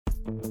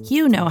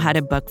You know how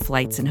to book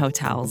flights and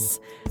hotels.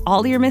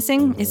 All you're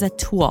missing is a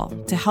tool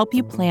to help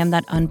you plan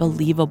that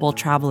unbelievable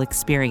travel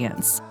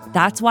experience.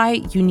 That's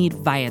why you need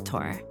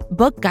Viator.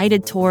 Book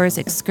guided tours,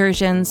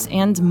 excursions,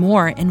 and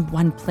more in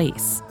one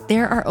place.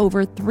 There are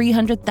over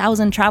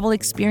 300,000 travel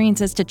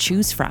experiences to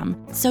choose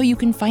from, so you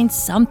can find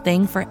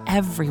something for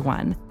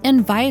everyone.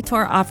 And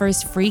Viator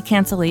offers free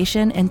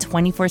cancellation and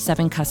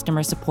 24/7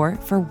 customer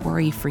support for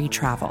worry-free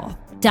travel.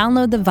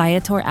 Download the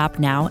Viator app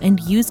now and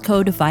use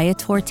code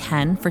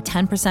Viator10 for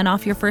 10%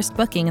 off your first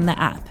booking in the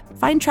app.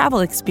 Find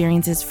travel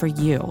experiences for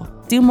you.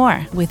 Do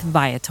more with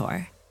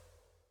Viator.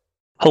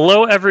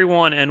 Hello,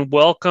 everyone, and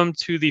welcome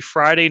to the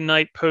Friday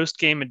night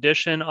post-game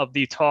edition of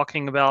the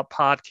Talking About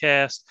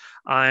podcast.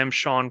 I'm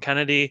Sean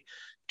Kennedy.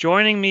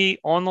 Joining me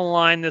on the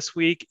line this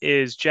week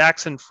is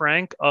Jackson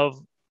Frank of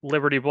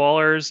Liberty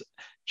Ballers.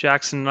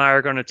 Jackson and I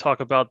are going to talk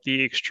about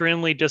the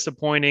extremely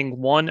disappointing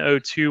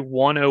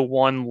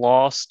 102-101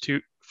 loss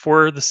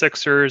for the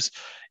Sixers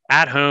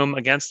at home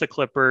against the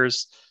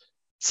Clippers.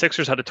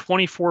 Sixers had a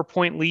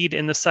 24-point lead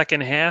in the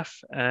second half,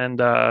 and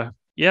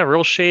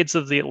real shades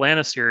of the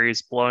Atlanta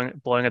series blowing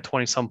a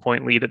 20-some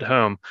point lead at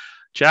home.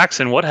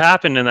 Jackson, what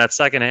happened in that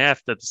second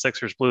half that the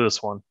Sixers blew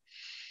this one?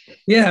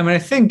 Yeah, I mean, I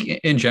think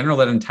in general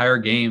that entire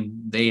game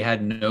they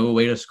had no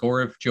way to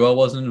score if Joel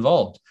wasn't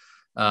involved.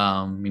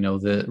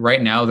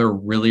 Right now they're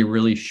really,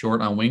 really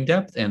short on wing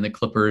depth, and the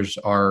Clippers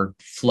are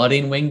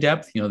flooding wing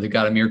depth. They've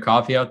got Amir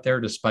Coffey out there,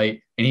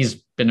 and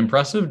he's been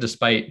impressive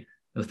despite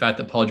the fact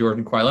that Paul George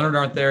and Kawhi Leonard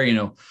aren't there.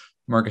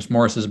 Marcus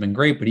Morris has been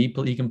great, but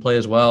he can play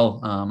as well.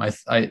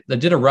 I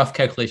did a rough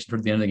calculation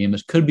toward the end of the game.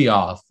 This could be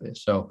off,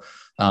 so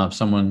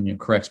someone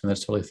corrects me.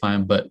 That's totally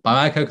fine. But by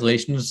my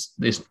calculations,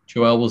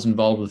 Joel was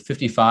involved with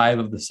 55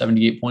 of the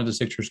 78 points the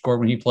Sixers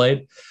scored when he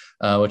played.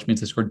 Which means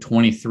they scored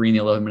 23 in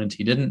the 11 minutes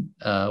he didn't,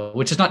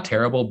 which is not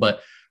terrible,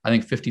 but I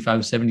think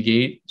 55 to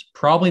 78 is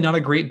probably not a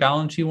great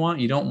balance you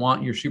want. You don't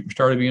want your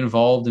superstar to be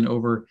involved in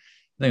over,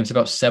 I think it's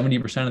about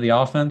 70% of the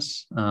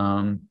offense.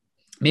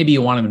 Maybe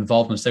you want him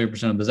involved in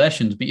 70% of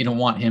possessions, but you don't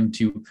want him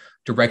to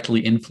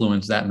directly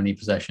influence that many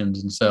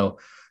possessions. And so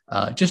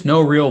just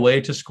no real way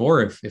to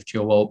score if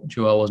Joel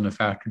wasn't a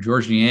factor.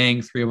 George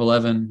Niang, 3 of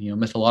 11,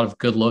 missed a lot of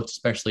good looks,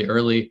 especially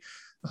early.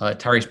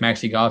 Tyrese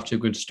Maxey got off to a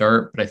good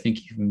start, but I think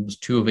he was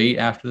 2 of 8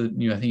 after I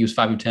think he was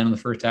 5 of 10 in the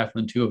first half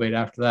and then 2 of 8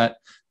 after that.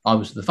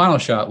 Obviously the final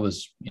shot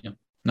was,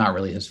 not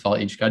really his fault.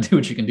 You just got to do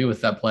what you can do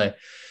with that play.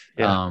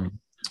 Yeah.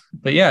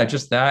 But yeah,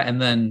 just that.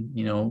 And then,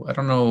 I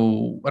don't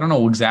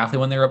know exactly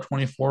when they were up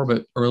 24,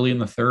 but early in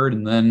the third.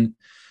 And then,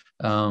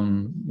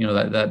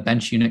 that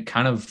bench unit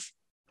kind of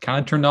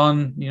turned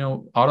on,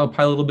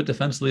 autopilot a little bit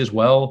defensively as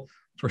well.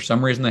 For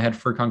some reason they had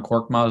Furkan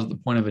Korkmaz at the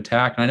point of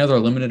attack. And I know they're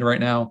limited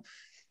right now.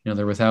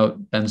 They're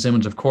without Ben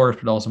Simmons, of course,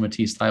 but also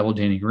Matisse Thybulle,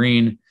 Danny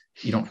Green.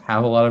 You don't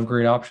have a lot of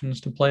great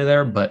options to play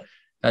there, but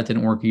that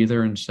didn't work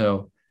either. And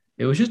so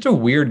it was just a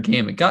weird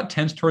game. It got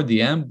tense toward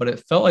the end, but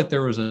it felt like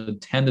there was a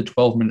 10 to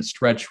 12 minute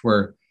stretch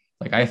where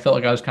I felt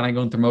like I was kind of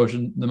going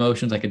through the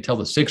motions. I could tell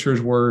the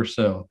Sixers were.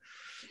 So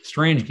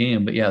strange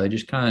game, but yeah, they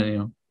just kind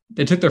of,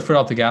 they took their foot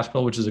off the gas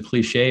pedal, which is a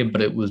cliche,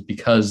 but it was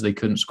because they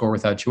couldn't score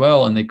without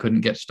Joel and they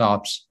couldn't get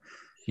stops,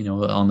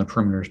 on the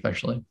perimeter,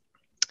 especially.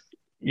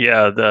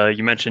 Yeah,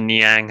 you mentioned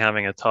Niang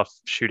having a tough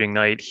shooting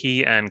night.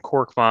 He and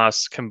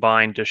Korkmaz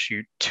combined to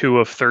shoot 2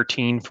 of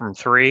 13 from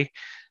 3,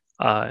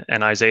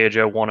 and Isaiah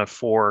Joe 1 of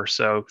 4.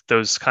 So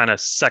those kind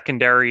of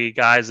secondary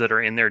guys that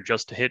are in there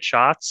just to hit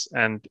shots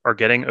and are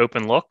getting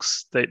open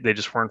looks, they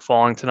just weren't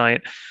falling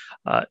tonight.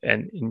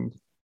 And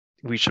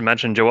we should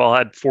mention Joel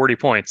had 40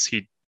 points.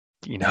 He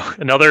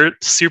another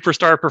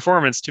superstar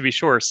performance, to be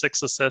sure,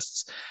 6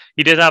 assists.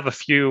 He did have a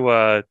few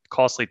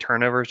costly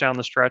turnovers down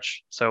the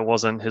stretch, so it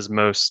wasn't his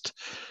most.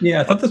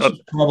 Yeah, I thought this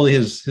was probably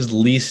his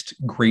least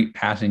great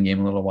passing game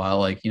in a little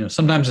while.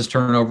 Sometimes his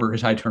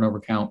high turnover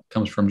count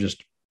comes from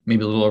just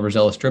maybe a little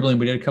overzealous dribbling,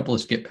 but he had a couple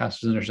of skip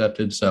passes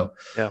intercepted. So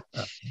yeah.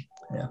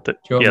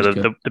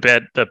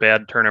 The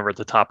bad turnover at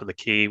the top of the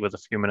key with a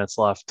few minutes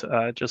left.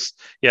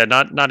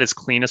 Not his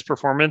cleanest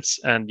performance,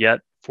 and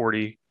yet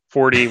 40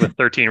 with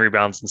 13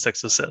 rebounds and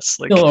 6 assists.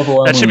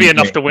 That should be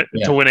enough to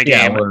win a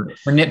game. We're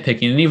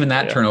nitpicking, and even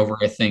that turnover,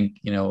 I think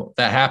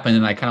that happened,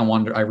 and I kind of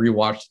wondered. I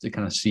rewatched to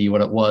kind of see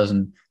what it was,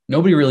 and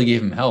nobody really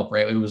gave him help.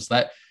 Right? It was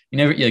that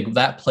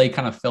that play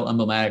kind of felt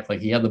emblematic. Like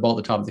he had the ball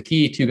at the top of the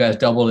key, 2 guys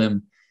doubled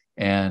him,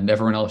 and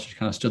everyone else just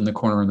kind of stood in the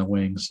corner in the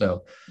wing.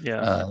 So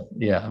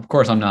of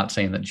course, I'm not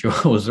saying that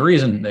Joel was the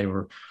reason they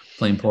were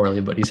playing poorly,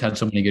 but he's had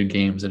so many good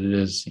games that it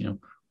is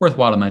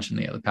worthwhile to mention.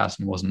 The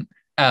passing wasn't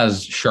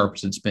as sharp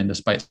as it's been,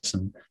 despite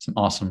some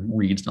awesome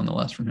reads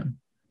nonetheless from him.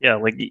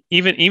 Yeah,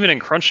 even in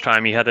crunch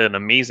time, he had an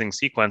amazing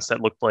sequence that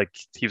looked like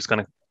he was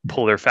going to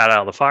pull their fat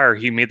out of the fire.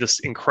 He made this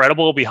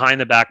incredible behind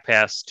the back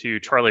pass to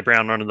Charlie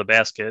Brown under the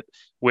basket,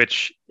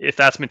 which if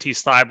that's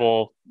Matisse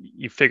Thybulle,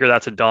 you figure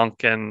that's a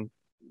dunk and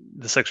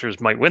the Sixers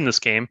might win this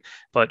game.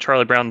 But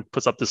Charlie Brown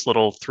puts up this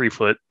little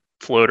 3-foot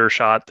floater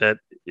shot that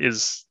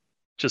is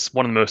just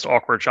one of the most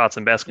awkward shots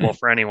in basketball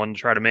for anyone to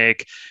try to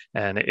make,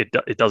 and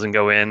it doesn't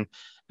go in.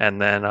 And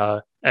then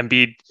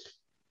Embiid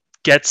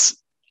gets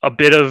a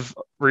bit of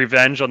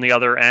revenge on the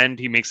other end.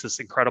 He makes this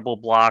incredible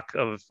block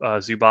of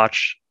Zubac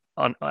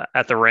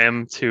at the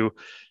rim to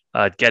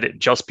get it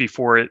just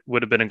before it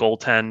would have been a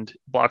goaltend,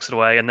 blocks it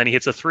away, and then he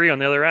hits a three on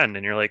the other end.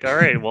 And you're like, all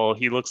right, well,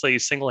 he looks like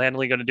he's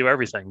single-handedly going to do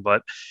everything,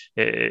 but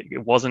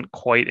it wasn't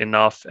quite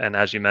enough. And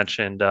as you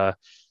mentioned,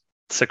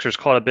 Sixers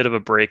caught a bit of a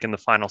break in the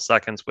final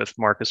seconds with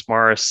Marcus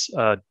Morris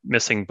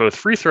missing both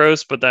free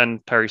throws, but then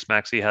Tyrese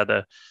Maxey had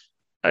a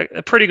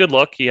pretty good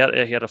look. He had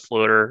a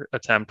floater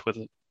attempt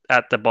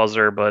at the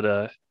buzzer,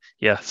 but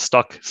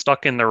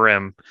stuck in the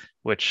rim,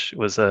 which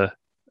was a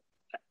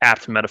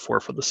apt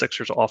metaphor for the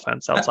Sixers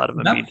offense outside of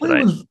Embiid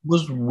today.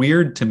 Was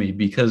weird to me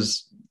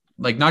because,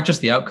 like, not just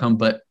the outcome,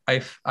 but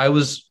I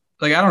was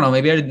like, I don't know,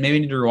 maybe I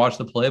need to rewatch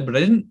the play, but I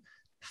didn't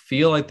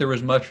feel like there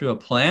was much of a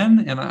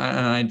plan, and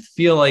I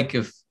feel like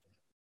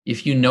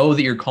if you know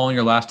that you're calling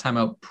your last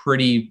timeout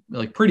pretty,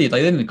 they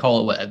didn't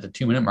call it at the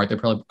 2-minute mark, they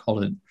probably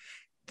called it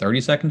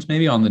 30 seconds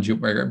maybe on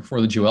right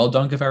before the Joel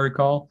dunk, if I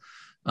recall.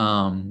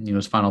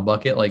 His final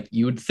bucket, like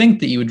you would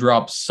think that you would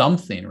drop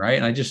something, right?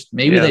 And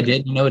they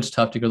did, it's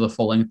tough to go the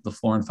full length of the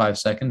floor in 5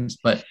 seconds,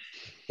 but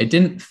it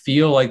didn't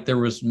feel like there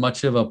was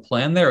much of a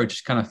plan there. It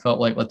just kind of felt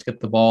like, let's get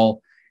the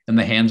ball in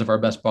the hands of our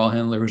best ball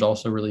handler, who's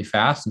also really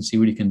fast, and see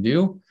what he can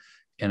do.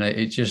 And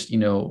it just,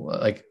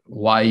 like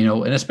why,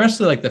 and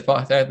especially like the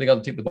fact that they got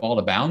to take the ball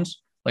to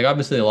bounds. Like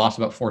obviously they lost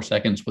about 4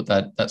 seconds with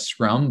that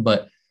scrum,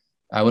 but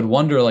I would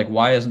wonder, like,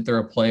 why isn't there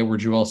a play where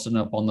Joel's sitting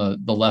up on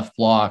the left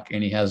block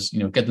and he has,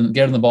 get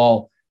in the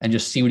ball and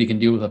just see what he can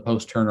do with a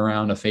post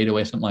turnaround, a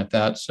fadeaway, something like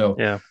that. So,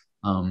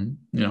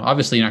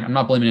 obviously I'm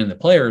not blaming any of the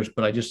players,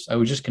 but I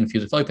was just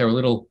confused. I felt like they were a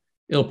little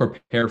ill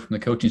prepared from the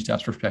coaching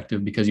staff's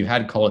perspective, because you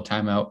had called a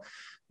timeout,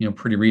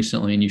 pretty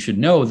recently, and you should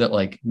know that,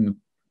 like, you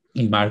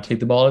might have to take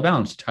the ball out of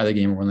bounds to tie the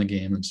game or win the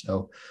game. And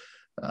so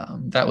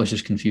that was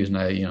just confusing.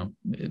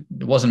 It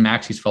wasn't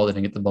Maxey's fault they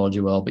didn't get the ball to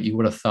Joel, but you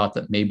would have thought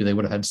that maybe they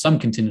would have had some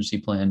contingency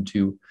plan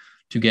to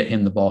get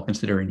him the ball,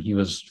 considering he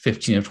was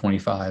 15 of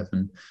 25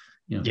 and,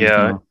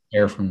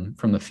 air from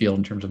the field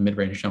in terms of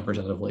mid-range jumpers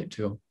as of late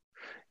too.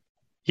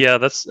 Yeah,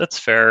 that's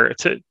fair.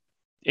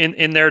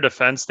 In their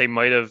defense, they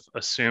might have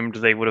assumed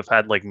they would have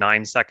had like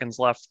 9 seconds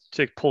left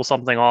to pull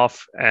something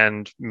off,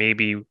 and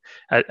maybe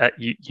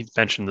you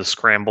mentioned the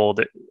scramble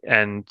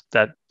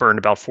that burned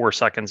about 4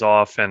 seconds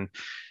off, and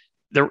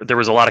there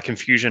was a lot of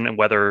confusion in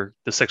whether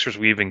the Sixers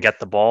would even get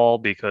the ball,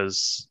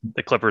 because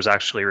the Clippers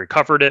actually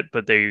recovered it,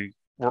 but they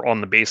were on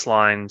the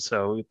baseline,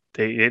 so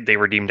they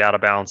were deemed out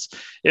of bounds.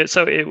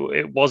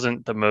 It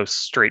wasn't the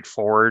most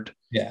straightforward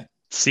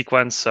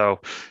sequence. So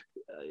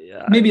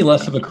maybe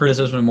less of a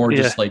criticism and more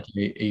just like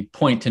a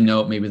point to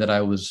note, maybe that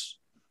I was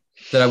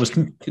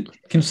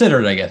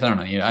considered, I guess. I don't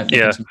know. I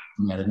think it's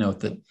important to note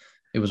that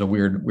it was a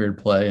weird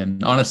play.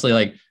 And honestly,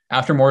 like,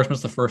 after Morris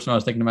missed the first one, I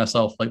was thinking to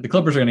myself, like, the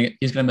Clippers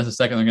he's going to miss a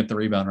second, they're going to get the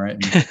rebound, right?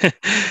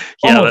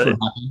 Almost what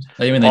happened.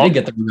 I mean, they did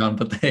get the rebound,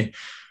 but they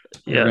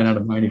ran out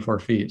of 94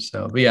 feet.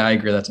 So, but yeah, I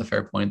agree. That's a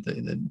fair point.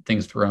 That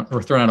things were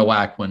thrown out of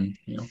whack when,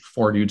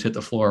 4 dudes hit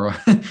the floor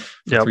for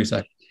 3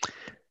 seconds.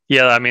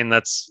 Yeah, I mean,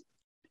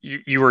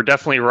 you were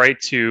definitely right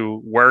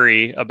to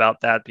worry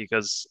about that,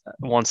 because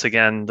once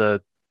again, the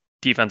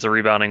defensive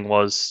rebounding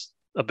was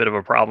a bit of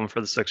a problem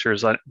for the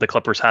Sixers. The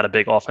Clippers had a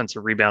big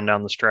offensive rebound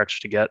down the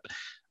stretch to get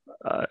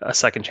a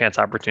second chance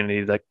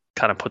opportunity that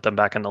kind of put them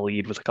back in the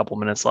lead with a couple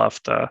minutes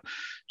left.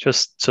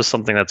 Just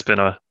something that's been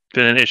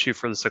an issue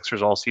for the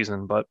Sixers all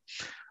season. But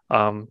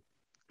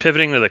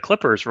pivoting to the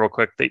Clippers real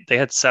quick, they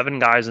had 7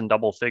 guys in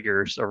double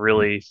figures, a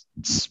really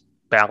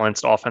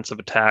balanced offensive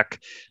attack.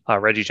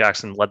 Reggie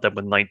Jackson led them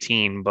with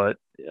 19, but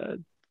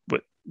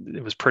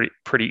it was pretty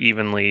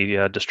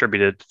evenly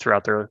distributed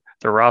throughout their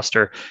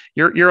roster.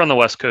 You're on the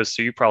West Coast,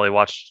 so you probably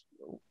watched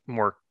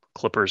more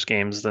Clippers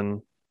games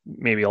than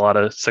maybe a lot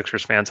of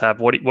Sixers fans have.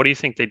 What do you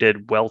think they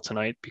did well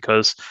tonight?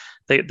 Because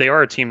they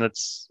are a team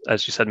that's,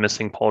 as you said,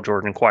 missing Paul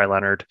George and Kawhi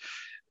Leonard,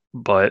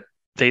 but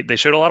they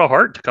showed a lot of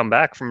heart to come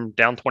back from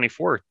down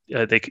 24.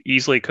 They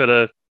easily could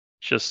have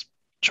just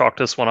chalked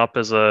this one up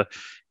as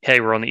hey,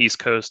 we're on the East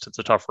Coast, it's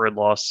a tough road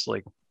loss.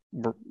 Like,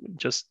 we're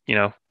just,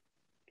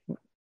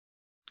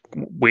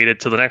 waited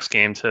to the next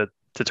game to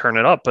turn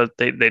it up, but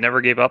they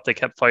never gave up. They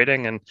kept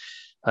fighting, and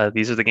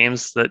these are the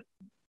games that,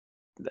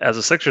 as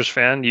a Sixers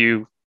fan,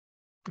 you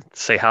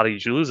say, how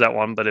did you lose that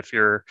one? But if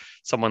you're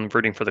someone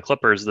rooting for the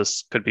Clippers,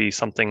 this could be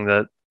something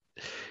that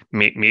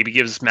maybe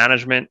gives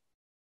management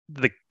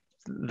the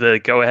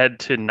go ahead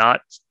to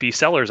not be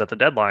sellers at the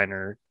deadline,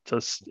 or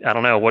just, I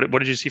don't know. What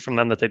did you see from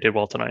them that they did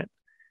well tonight?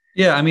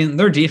 Yeah, I mean,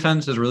 their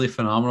defense is really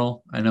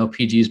phenomenal. I know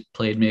PG's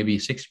played maybe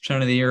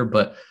 60% of the year,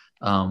 but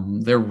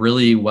they're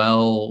really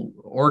well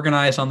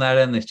organized on that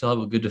end. They still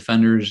have good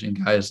defenders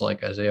and guys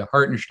like Isaiah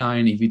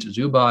Hartenstein, Ivica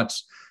Zubac.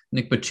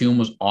 Nick Batum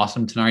was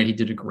awesome tonight. He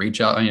did a great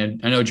job. I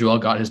mean, I know Joel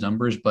got his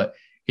numbers, but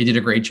he did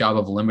a great job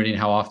of limiting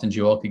how often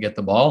Joel could get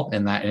the ball,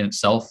 and that in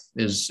itself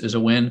is a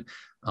win.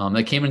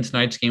 They came in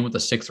tonight's game with a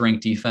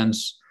 6th-ranked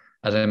defense.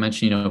 As I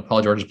mentioned,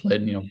 Paul George has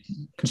played,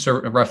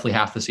 roughly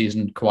half the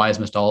season. Kawhi's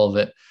missed all of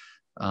it.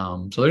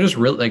 So they're just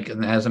really like,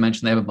 as I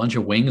mentioned, they have a bunch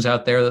of wings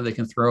out there that they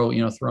can throw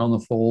in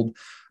the fold.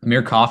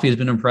 Amir Coffey has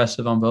been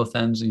impressive on both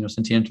ends,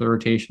 since he entered the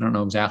rotation. I don't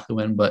know exactly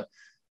when, but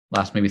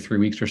last maybe 3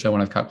 weeks or so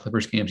when I've caught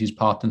Clippers games, he's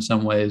popped in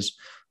some ways.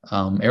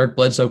 Eric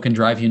Bledsoe can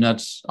drive you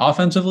nuts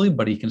offensively,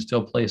 but he can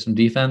still play some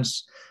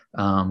defense.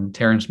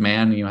 Terrence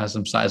Mann, has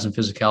some size and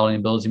physicality and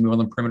ability to move on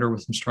the perimeter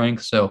with some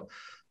strength. So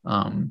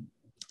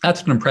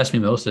that's what impressed me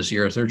most this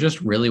year is they're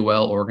just really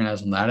well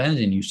organized on that end.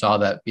 And you saw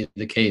that be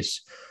the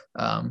case.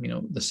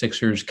 The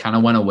Sixers kind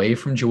of went away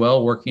from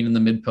Joel working in the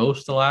mid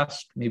post the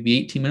last maybe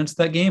 18 minutes of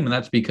that game. And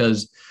that's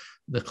because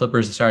the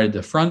Clippers decided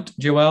to front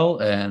Joel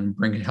and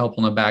bring help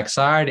on the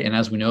backside. And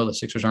as we know, the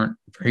Sixers aren't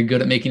very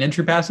good at making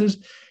entry passes.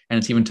 And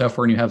it's even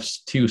tougher when you have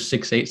 2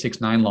 6'8",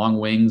 6'9" long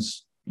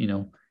wings,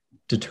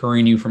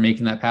 deterring you from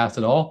making that pass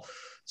at all.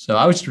 So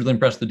I was just really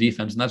impressed with the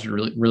defense. And that's what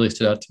really, really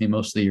stood out to me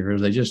most of the year.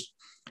 They just,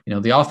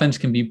 the offense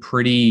can be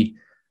pretty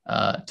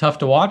tough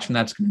to watch. And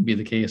that's going to be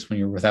the case when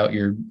you're without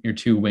your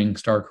 2 wing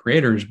star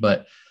creators.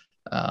 But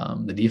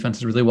the defense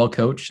is really well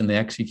coached and they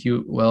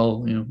execute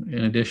well,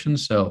 in addition.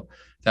 So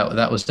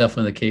that was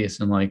definitely the case.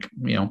 And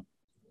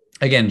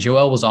again,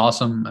 Joel was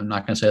awesome. I'm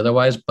not going to say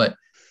otherwise, but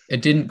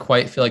it didn't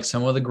quite feel like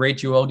some of the great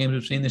Joel games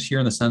we've seen this year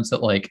in the sense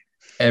that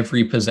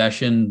every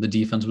possession, the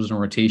defense was in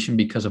rotation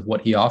because of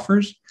what he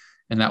offers.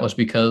 And that was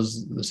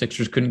because the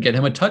Sixers couldn't get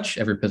him a touch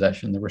every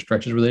possession. There were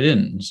stretches where they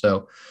didn't. And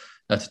so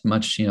that's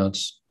much,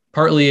 it's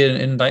partly an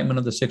indictment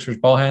of the Sixers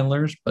ball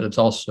handlers, but it's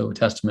also a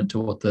testament to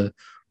what the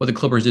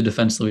Clippers did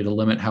defensively to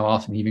limit how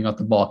often he even got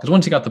the ball. Because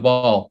once he got the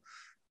ball,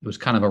 it was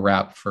kind of a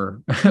wrap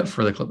for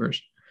the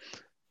Clippers.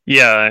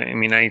 Yeah, I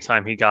mean,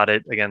 anytime he got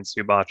it against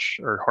Zubac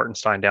or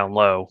Hartenstein down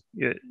low,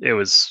 it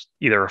was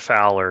either a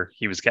foul or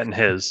he was getting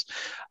his.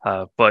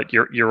 But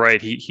you're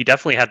right. He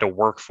definitely had to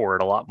work for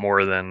it a lot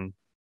more than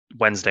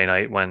Wednesday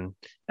night when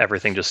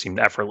everything just seemed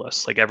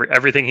effortless. Like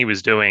everything he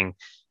was doing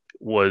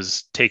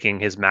was taking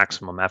his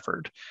maximum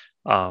effort.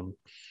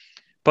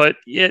 But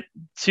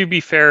to be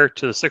fair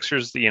to the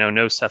Sixers,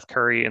 no Seth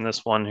Curry in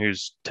this one,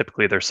 who's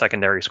typically their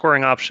secondary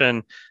scoring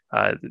option.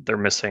 They're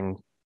missing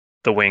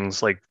the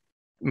wings like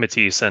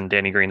Matisse and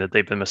Danny Green that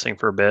they've been missing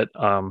for a bit.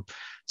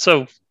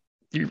 So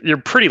you're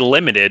pretty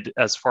limited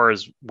as far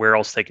as where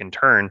else they can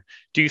turn.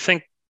 Do you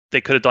think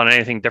they could have done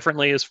anything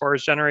differently as far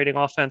as generating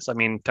offense? I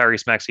mean,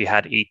 Tyrese Maxey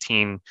had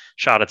 18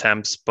 shot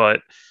attempts, but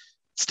it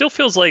still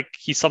feels like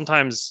he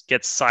sometimes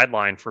gets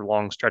sidelined for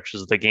long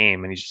stretches of the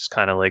game and he's just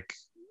kind of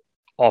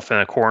off in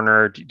a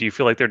corner. Do you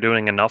feel like they're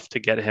doing enough to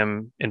get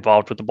him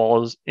involved with the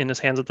ball in his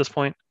hands at this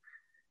point?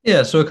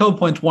 Yeah, so a couple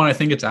points. One, I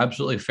think it's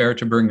absolutely fair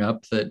to bring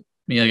up that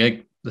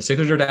the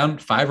Sixers are down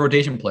 5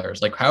 rotation players.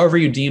 However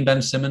you deem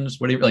Ben Simmons,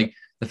 whatever.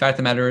 The fact of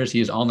the matter is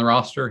he is on the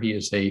roster. He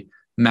is a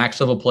max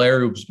level player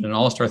who's been an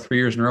all-star 3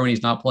 years in a row and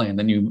he's not playing.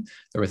 Then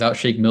they're without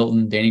Shake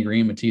Milton, Danny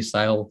Green, Matisse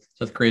Thybulle,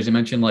 Seth Curry, as you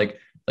mentioned.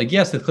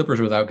 Yes, the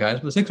Clippers are without guys,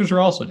 but the Sixers are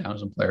also down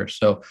some players.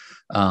 So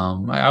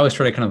I always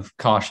try to kind of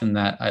caution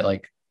that.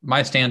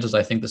 My stance is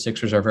I think the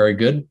Sixers are very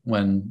good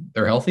when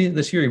they're healthy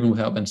this year, even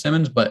without Ben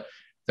Simmons, but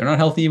they're not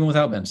healthy even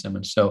without Ben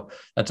Simmons. So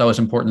that's always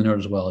important to note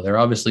as well. There are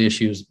obviously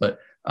issues, but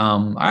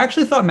I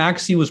actually thought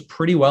Maxey was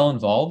pretty well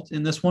involved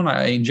in this one.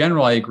 In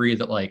general, I agree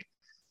that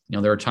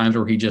there are times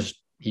where he just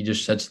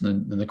sits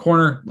in the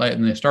corner.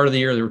 In the start of the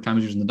year, there were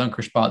times he was in the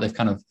dunker spot. They've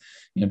kind of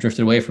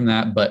drifted away from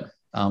that, but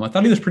I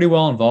thought he was pretty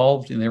well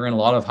involved, and they ran a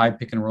lot of high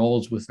pick and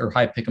rolls or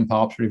high pick and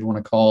pops, whatever you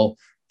want to call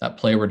that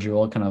play where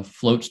Joel kind of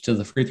floats to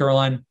the free throw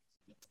line.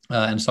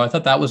 And so I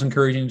thought that was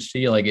encouraging to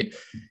see.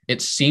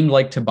 It seemed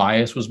like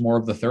Tobias was more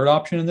of the third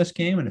option in this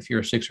game. And if you're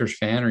a Sixers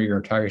fan or you're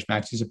a Tyrese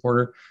Maxey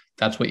supporter,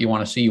 that's what you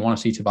want to see. You want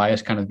to see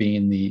Tobias kind of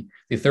being the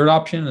third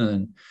option.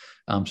 And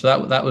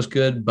so that was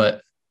good.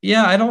 But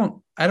yeah, I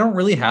don't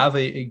really have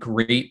a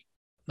great,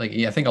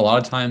 I think a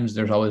lot of times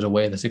there's always a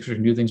way the Sixers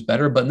can do things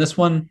better. But in this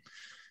one,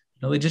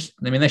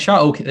 they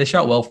shot okay. They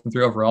shot well from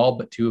 3 overall,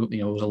 but 2,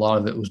 it was a lot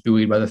of it was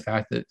buoyed by the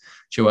fact that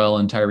Joel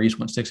and Tyrese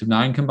went 6 of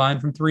 9 combined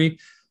from 3.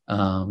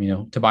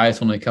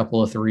 Tobias only a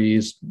couple of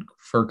threes,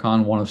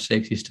 Furkan 1 of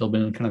 6. He's still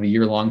been in kind of a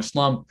year-long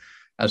slump.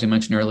 As we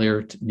mentioned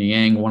earlier,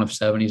 Niang 1 of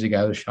 7. He's a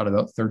guy who shot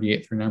about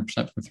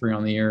 39% from 3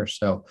 on the year.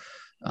 So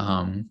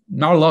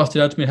not a lot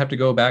stood out to me. I have to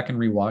go back and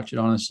rewatch it,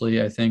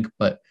 honestly, I think.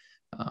 But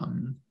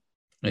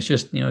it's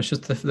just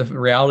the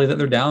reality that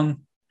they're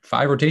down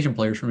 5 rotation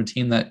players from a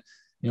team that,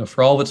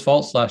 for all of its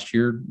faults last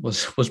year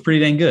was pretty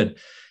dang good.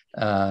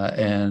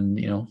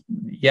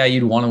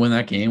 You'd want to win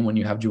that game when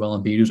you have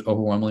Joel Embiid, who's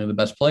overwhelmingly the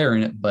best player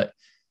in it, but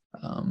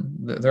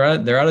they're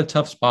at a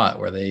tough spot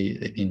where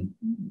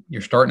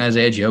you're starting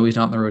Isaiah Joe. He's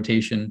not in the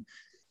rotation.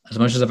 As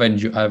much as I've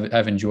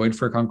enjoyed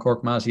Furkan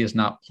Korkmaz, he has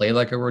not played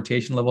like a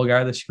rotation level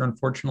guy this year,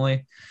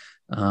 unfortunately.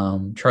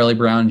 Charlie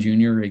Brown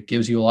Jr., it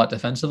gives you a lot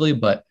defensively,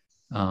 but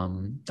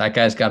that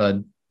guy's got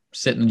to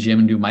sit in the gym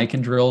and do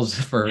Mikan drills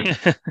for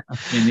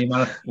the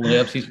amount of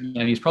layups he's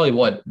probably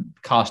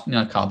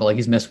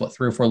he's missed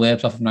 3 or 4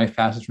 layups off of knife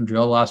passes from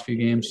Joel the last few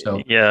games.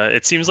 So yeah,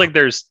 it seems like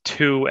there's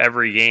 2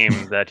 every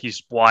game that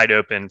he's wide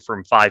open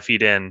from 5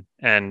 feet in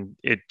and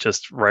it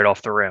just right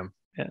off the rim.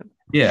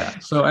 Yeah.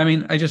 So I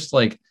mean, I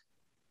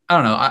I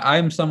don't know.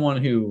 I'm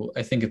someone who,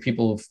 I think if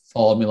people have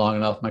followed me long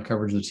enough, my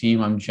coverage of the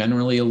team, I'm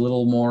generally a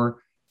little more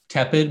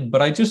tepid, but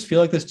I just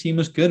feel like this team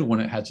is good when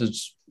it has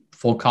its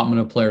full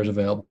complement of players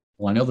available.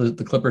 I know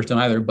the Clippers don't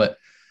either, but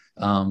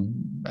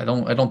I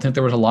don't think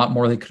there was a lot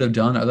more they could have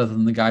done other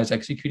than the guys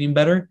executing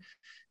better.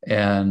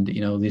 And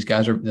a lot of these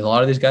guys are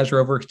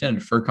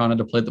overextended. Furkan had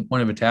to play at the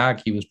point of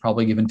attack. He was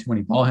probably given too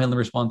many ball handling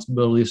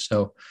responsibilities.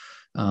 So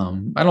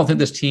I don't think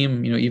this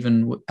team,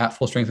 even at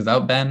full strength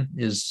without Ben,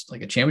 is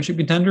like a championship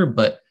contender.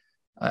 But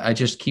I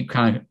just keep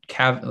kind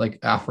of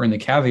offering the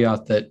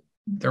caveat that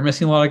they're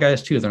missing a lot of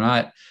guys too. They're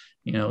not,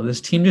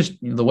 this team just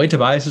the way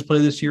Tobias has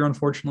played this year.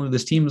 Unfortunately,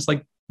 this team is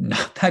like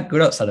not that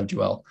good outside of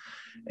Joel.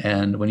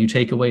 And when you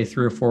take away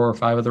 3 or 4 or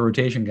 5 of the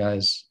rotation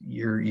guys,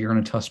 you're in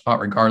a tough spot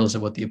regardless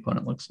of what the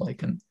opponent looks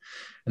like. And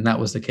that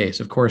was the case.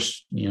 Of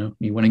course, you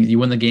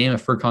win the game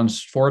if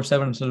Furkan's 4 of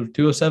 7 instead of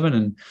 2 of 7,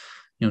 and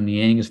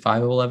Niang is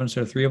 5 of 11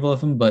 instead of 3 of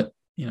 11. But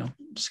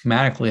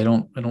schematically,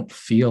 I don't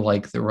feel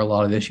like there were a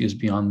lot of issues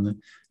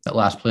beyond that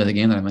last play of the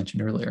game that I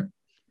mentioned earlier.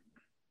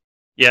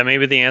 Yeah,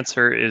 maybe the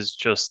answer is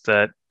just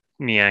that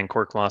Niang,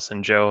 Korkmaz,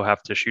 and Joe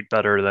have to shoot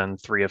better than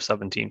 3 of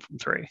 17 from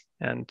 3,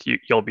 and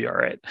you'll be all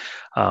right.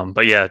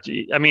 But yeah,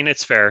 I mean,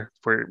 it's fair.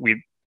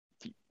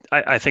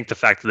 I think the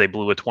fact that they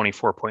blew a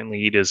 24-point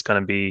lead is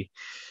going to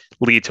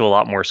lead to a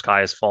lot more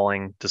sky is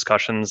falling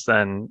discussions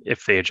than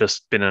if they had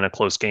just been in a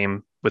close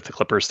game with the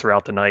Clippers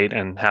throughout the night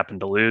and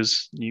happened to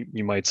lose.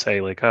 You might say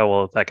like, oh,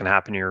 well, if that can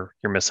happen, you're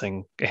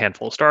missing a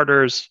handful of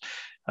starters.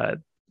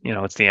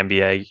 It's the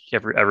NBA.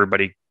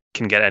 Everybody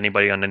can get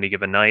anybody on any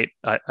given night.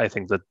 I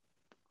think that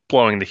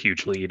blowing the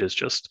huge lead is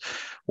just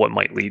what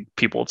might lead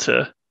people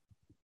to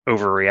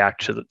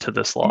overreact to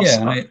this loss.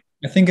 Yeah,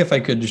 I think if I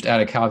could just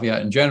add a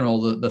caveat in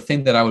general, the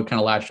thing that I would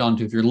kind of latch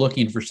onto if you're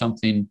looking for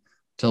something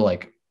to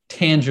like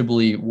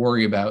tangibly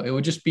worry about, it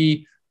would just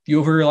be the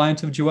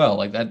over-reliance of Joel.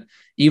 Like that,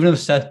 even if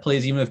Seth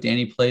plays, even if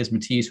Danny plays,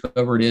 Matisse,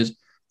 whoever it is,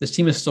 this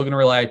team is still going to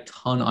rely a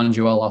ton on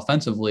Joel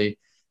offensively,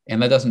 and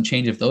that doesn't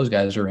change if those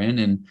guys are in.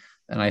 And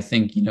I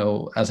think,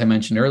 as I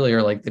mentioned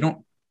earlier, like they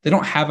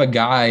don't have a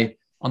guy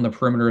on the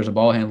perimeter as a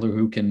ball handler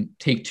who can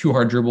take 2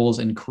 hard dribbles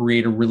and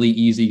create a really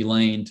easy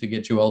lane to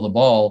get Joel the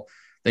ball.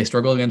 They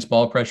struggle against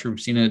ball pressure. We've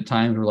seen it at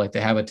times where like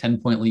they have a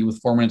 10-point lead with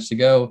 4 minutes to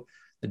go.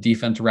 The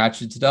defense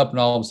ratchets it up and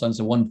all of a sudden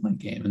it's a 1-point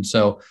game. And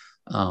so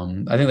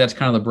I think that's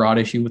kind of the broad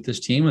issue with this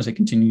team as it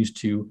continues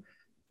to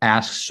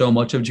ask so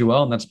much of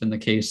Joel. And that's been the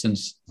case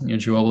since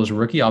Joel was a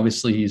rookie.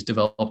 Obviously he's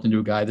developed into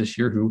a guy this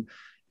year who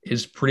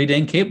is pretty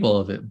dang capable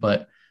of it.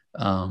 But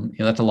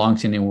that's a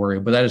long-standing worry,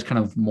 but that is kind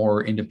of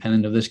more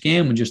independent of this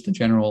game and just the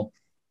general,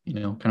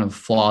 kind of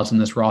flaws in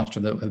this roster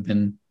that have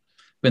been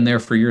there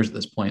for years at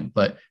this point.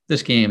 But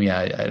this game, yeah,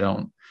 I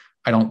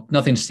don't,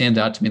 nothing stands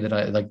out to me that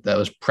I like that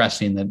was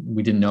pressing that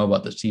we didn't know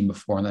about this team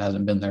before and that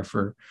hasn't been there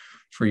for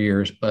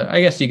years. But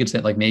I guess you could say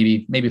like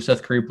maybe if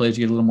Seth Curry plays,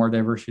 you get a little more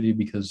diversity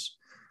because,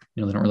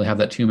 they don't really have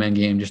that 2-man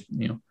game. Just,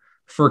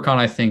 Furkan,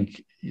 I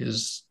think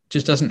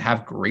just doesn't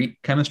have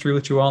great chemistry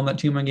with Joel in that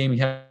 2-man game. He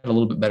had a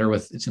little bit better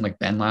with, it seemed like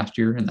Ben last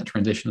year in that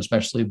transition,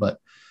 especially. But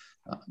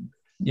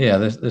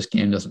this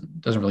game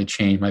doesn't really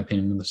change my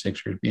opinion of the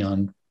Sixers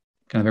beyond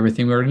kind of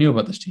everything we already knew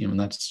about this team. And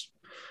that's,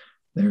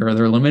 they're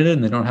limited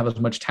and they don't have as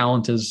much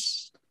talent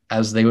as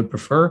they would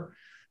prefer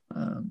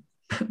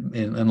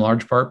in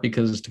large part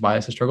because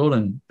Tobias has struggled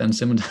and Ben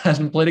Simmons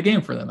hasn't played a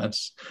game for them.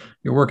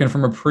 You're working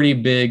from a pretty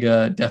big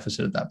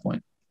deficit at that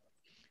point.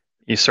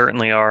 You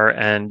certainly are.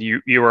 And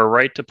you are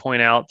right to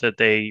point out that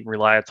they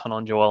rely a ton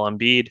on Joel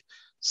Embiid.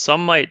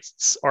 Some might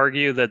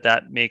argue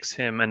that makes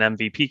him an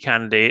MVP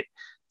candidate.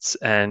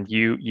 And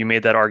you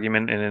made that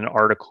argument in an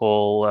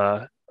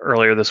article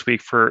earlier this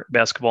week for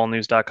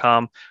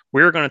basketballnews.com.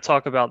 We're going to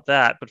talk about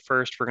that. But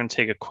first, we're going to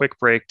take a quick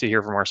break to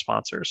hear from our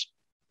sponsors.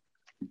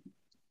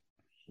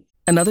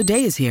 Another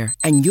day is here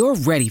and you're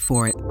ready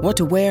for it. What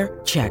to wear?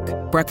 Check.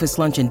 Breakfast,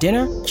 lunch, and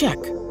dinner?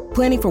 Check.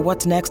 Planning for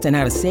what's next and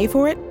how to save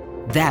for it?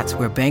 That's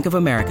where Bank of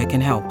America can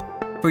help.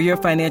 For your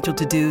financial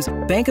to-dos,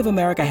 Bank of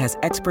America has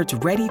experts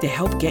ready to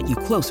help get you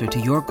closer to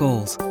your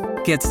goals.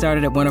 Get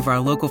started at one of our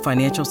local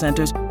financial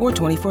centers or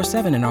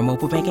 24/7 in our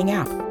mobile banking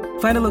app.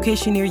 Find a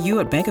location near you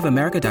at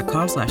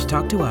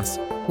bankofamerica.com/talktous.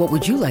 What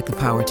would you like the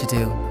power to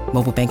do?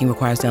 Mobile banking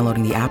requires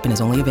downloading the app and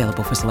is only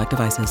available for select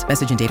devices.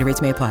 Message and data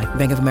rates may apply.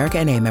 Bank of America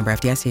N.A., member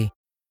FDIC.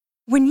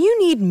 When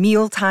you need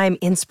mealtime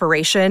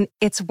inspiration,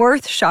 it's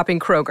worth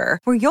shopping Kroger,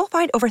 where you'll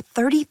find over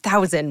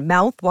 30,000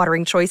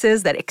 mouth-watering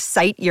choices that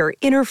excite your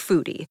inner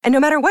foodie. And no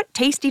matter what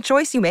tasty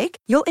choice you make,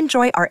 you'll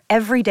enjoy our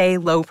everyday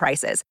low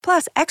prices,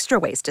 plus extra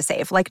ways to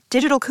save, like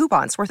digital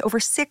coupons worth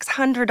over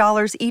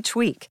 $600 each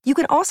week. You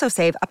can also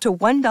save up to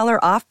 $1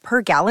 off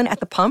per gallon at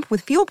the pump with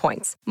fuel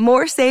points.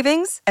 More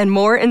savings and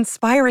more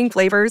inspiring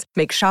flavors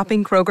make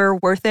shopping Kroger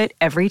worth it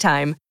every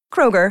time.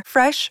 Kroger,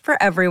 fresh for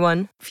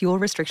everyone. Fuel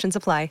restrictions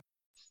apply.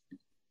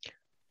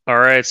 All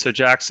right, so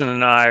Jackson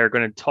and I are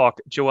going to talk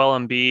Joel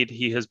Embiid.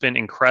 He has been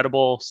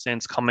incredible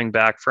since coming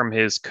back from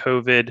his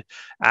COVID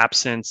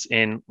absence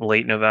in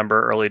late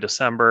November, early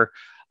December.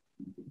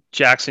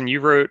 Jackson, you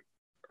wrote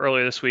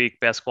earlier this week,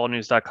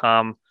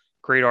 basketballnews.com,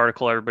 great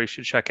article everybody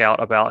should check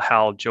out about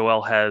how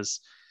Joel has,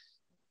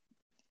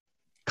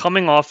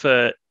 coming off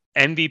a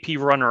MVP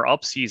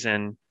runner-up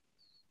season,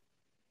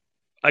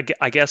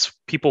 I guess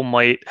people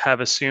might have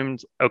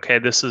assumed, okay,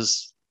 this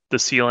is the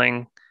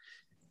ceiling,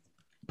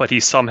 but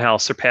he's somehow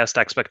surpassed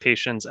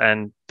expectations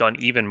and done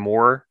even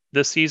more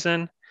this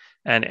season,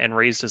 and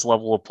raised his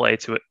level of play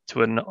to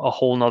a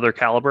whole nother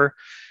caliber.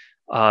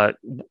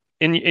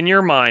 In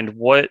your mind,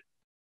 what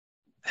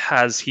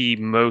has he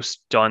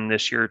most done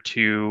this year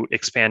to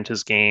expand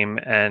his game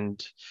and,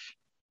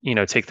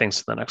 take things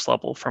to the next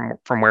level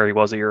from where he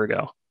was a year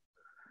ago?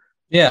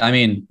 Yeah, I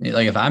mean,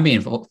 like, if I'm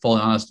being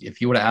fully honest,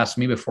 if you would have asked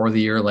me before the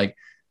year, like,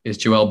 is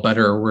Joel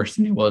better or worse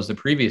than he was the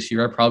previous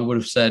year, I probably would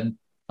have said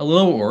a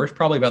little worse,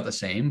 probably about the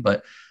same.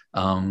 But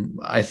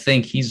I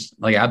think he's,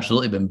 like,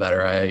 absolutely been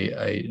better.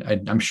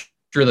 I'm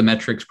sure the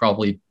metrics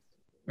probably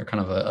are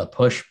kind of a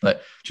push,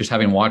 but just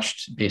having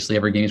watched basically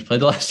every game he's played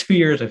the last 2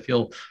 years, I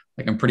feel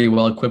like I'm pretty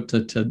well equipped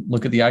to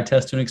look at the eye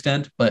test to an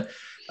extent. But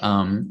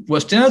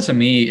what stands out to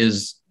me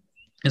is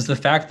the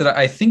fact that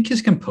I think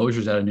his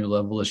composure is at a new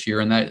level this year,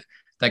 and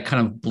that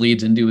kind of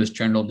bleeds into his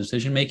general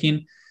decision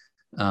making.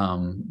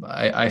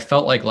 I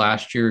felt like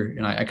last year,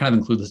 and I kind of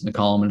include this in the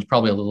column, and it's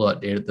probably a little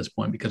outdated at this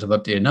point because of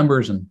updated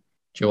numbers, and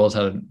Joel's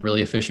had a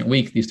really efficient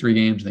week these 3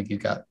 games. I think he's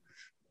got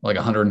like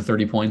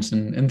 130 points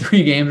in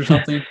 3 games or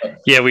something.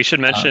 Yeah, we should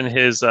mention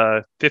his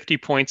 50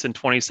 points in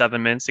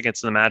 27 minutes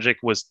against the Magic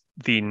was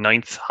the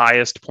 9th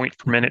highest point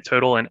per minute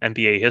total in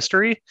NBA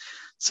history.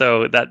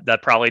 So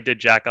that probably did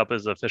jack up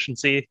his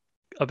efficiency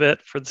a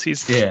bit for the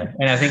season. Yeah,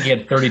 and I think he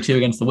had 32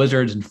 against the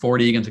Wizards and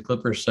 40 against the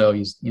Clippers. So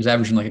he's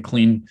averaging like a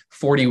clean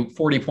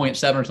 40.7 or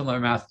something. My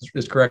math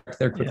is correct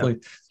there quickly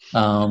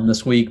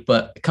this week.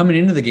 But coming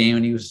into the game,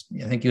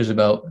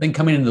 and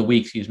coming into the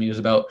week, he was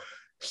about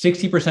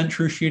 60%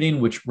 true shooting,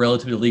 which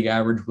relative to league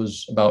average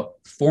was about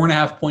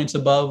 4.5 points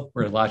above,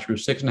 whereas last year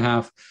was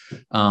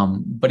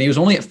 6.5. But he was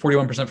only at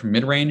 41% from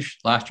mid-range.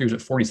 Last year was at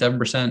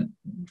 47%.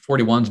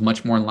 41 is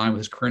much more in line with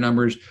his career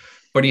numbers.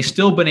 But he's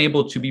still been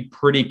able to be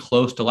pretty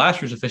close to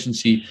last year's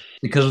efficiency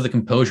because of the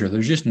composure.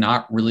 There's just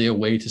not really a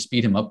way to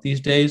speed him up these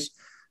days.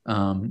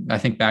 I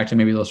think back to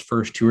maybe those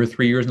first 2 or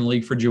 3 years in the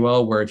league for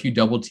Joel, where if you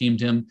double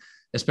teamed him,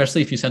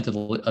 especially if you sent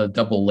a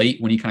double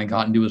late when he kind of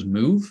got into his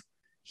move,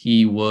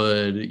 he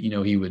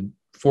would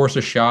force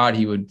a shot.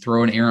 He would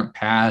throw an errant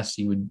pass.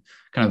 He would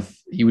go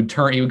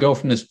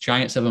from this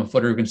giant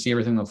 7-footer who can see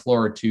everything on the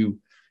floor to,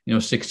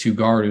 6'2"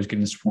 guard who's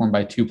getting swarmed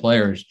by 2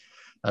 players.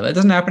 That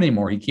doesn't happen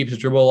anymore. He keeps his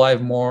dribble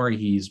alive more.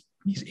 He's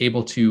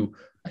able to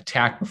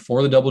attack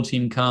before the double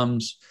team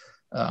comes.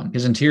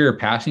 His interior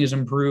passing has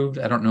improved.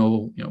 I don't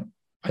know,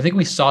 I think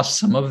we saw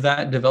some of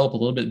that develop a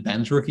little bit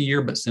Ben's rookie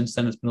year, but since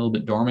then it's been a little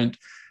bit dormant.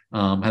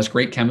 Has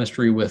great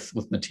chemistry with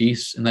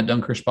Matisse in that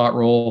dunker spot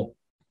role.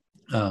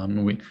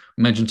 We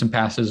mentioned some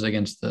passes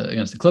against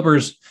the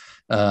Clippers.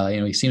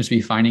 He seems to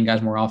be finding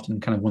guys more often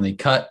kind of when they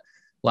cut.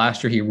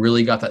 Last year, he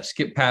really got that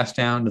skip pass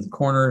down to the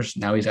corners.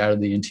 Now he's out of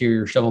the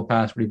interior shovel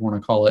pass, whatever you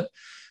want to call it.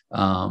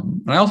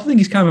 And I also think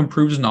he's kind of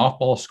improved as an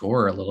off-ball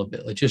scorer a little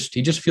bit.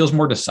 He just feels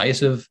more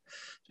decisive,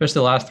 especially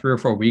the last 3 or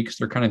 4 weeks.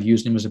 They're kind of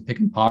using him as a pick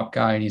and pop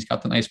guy, and he's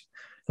got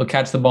he'll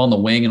catch the ball in the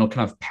wing and he'll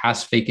kind of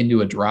pass fake into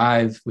a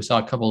drive. We saw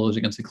a couple of those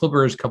against the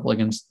Clippers, a couple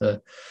against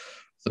the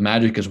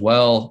Magic as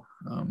well.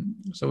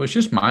 So it's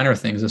just minor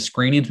things. The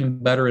screening's been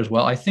better as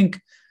well. I think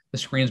the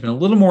screen's been a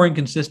little more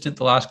inconsistent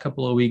the last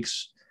couple of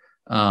weeks.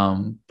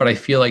 But I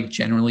feel like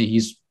generally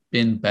he's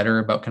been better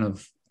about kind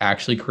of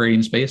actually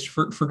creating space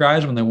for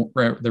guys when they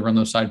run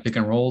those side pick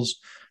and rolls.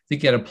 I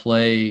think he had a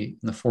play in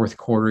the 4th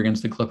quarter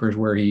against the Clippers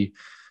where he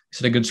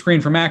set a good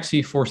screen for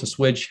Maxey, forced a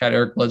switch, had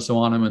Eric Bledsoe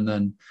on him, and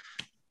then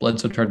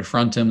Bledsoe tried to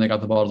front him. They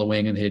got the ball to the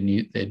wing and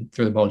they'd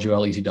throw the ball to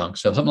Joel, easy dunk.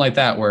 So something like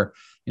that where,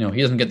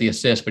 he doesn't get the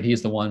assist, but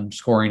he's the one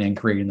scoring and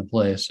creating the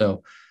play.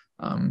 So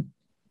I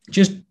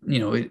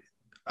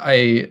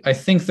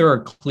think there are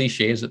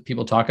cliches that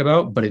people talk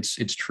about, but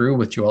it's true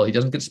with Joel. He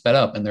doesn't get sped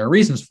up, and there are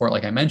reasons for it,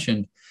 like I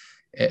mentioned,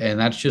 and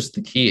that's just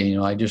the key.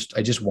 I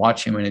just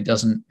watch him, and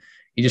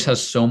he just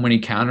has so many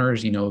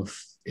counters.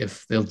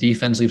 If the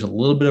defense leaves a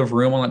little bit of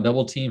room on that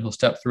double team, he'll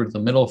step through to the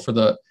middle for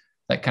that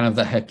kind of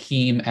the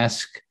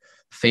Hakeem-esque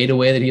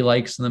fadeaway that he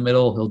likes in the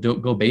middle. He'll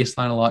go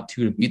baseline a lot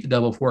too to beat the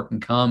double before it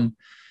can come.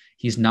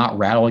 He's not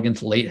rattled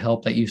against late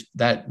help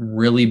that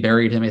really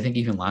buried him, I think,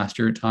 even last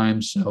year at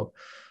times. So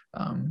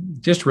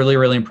just really,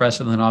 really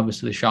impressive. And then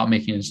obviously the shot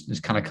making has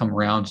kind of come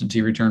around since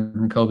he returned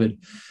from COVID.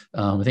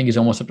 I think he's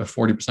almost up to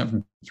 40%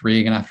 from 3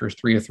 again after his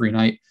 3 of 3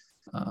 night.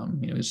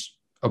 He's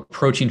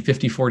approaching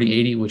 50, 40,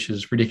 80, which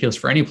is ridiculous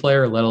for any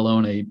player, let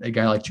alone a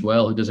guy like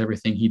Joel who does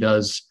everything he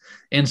does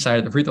inside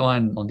of the free throw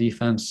line on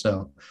defense.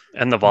 So,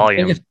 and the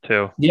volume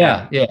too.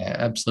 Yeah,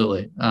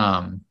 absolutely.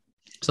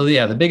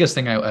 The biggest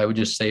thing I would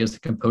just say is the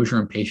composure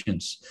and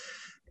patience.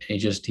 He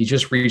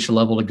just reached a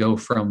level to go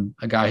from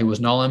a guy who was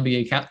an all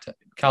NBA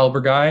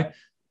caliber guy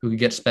who could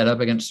get sped up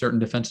against certain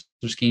defensive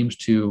schemes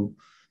to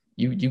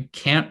you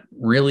can't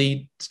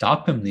really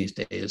stop him these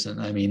days.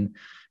 And I mean,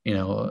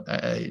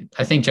 I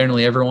think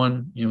generally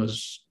everyone,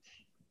 was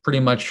pretty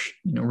much,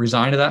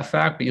 resigned to that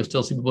fact, but you'll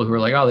still see people who are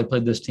like, oh, they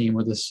played this team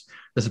or this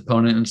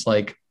opponent. And it's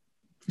like,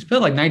 he's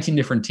played like 19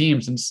 different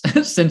teams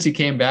since he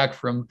came back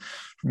from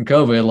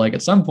COVID. Like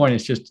at some point,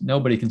 it's just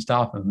nobody can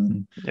stop him.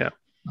 And, yeah.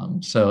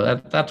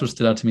 So that's what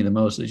stood out to me the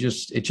most. It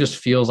just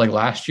feels like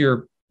last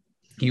year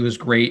he was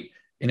great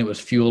and it was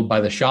fueled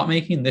by the shot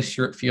making. This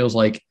year it feels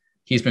like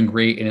he's been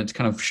great and it's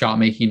kind of shot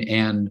making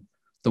and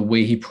the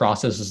way he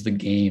processes the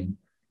game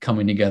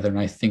coming together. And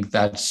I think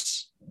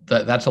that's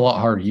a lot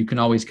harder. You can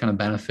always kind of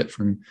benefit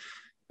from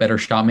better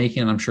shot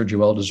making. And I'm sure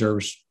Joel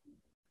deserves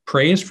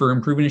praise for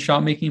improving his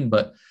shot making,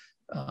 but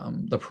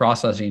the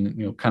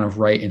processing, kind of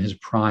right in his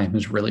prime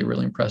is really,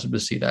 really impressive to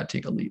see that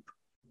take a leap.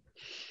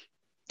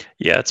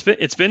 Yeah,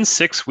 it's been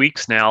 6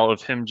 weeks now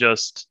of him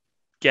just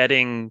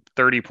getting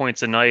 30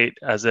 points a night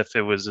as if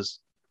it was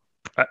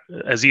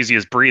as easy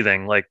as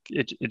breathing. Like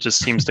it just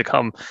seems to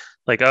come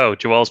like, oh,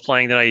 Joel's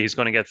playing tonight, he's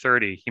going to get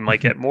 30. He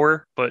might get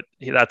more, but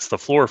that's the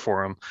floor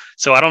for him.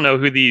 So I don't know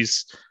who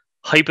these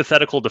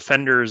hypothetical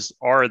defenders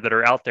are that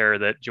are out there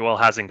that Joel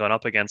hasn't gone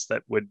up against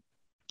that would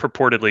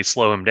purportedly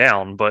slow him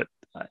down. But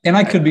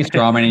I could be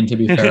strawmanning, to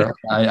be fair.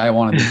 I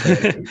want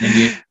to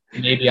be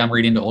maybe I'm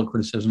reading into old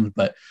criticisms,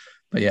 but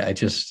yeah, I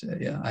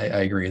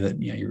agree that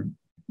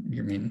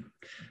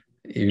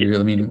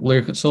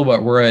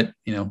we're at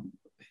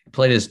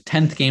played his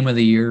 10th game of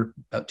the year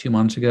about 2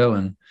 months ago,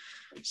 and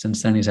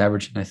since then he's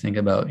averaging I think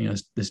about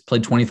he's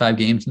played 25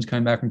 games since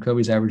coming back from COVID.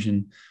 He's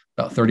averaging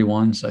about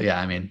 31. So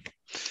yeah, I mean,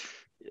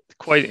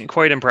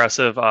 quite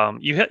impressive.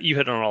 You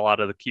hit on a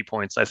lot of the key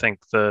points. I think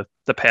the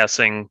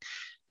passing,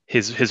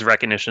 his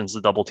recognitions,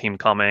 the double team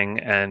coming,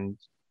 and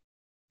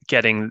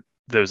getting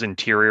those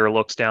interior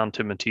looks down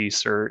to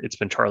Matisse, or it's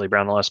been Charlie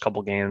Brown the last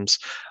couple games.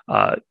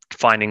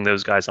 Finding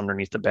those guys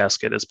underneath the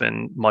basket has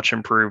been much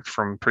improved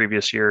from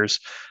previous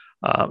years.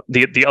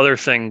 The other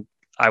thing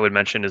I would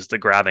mention is the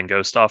grab and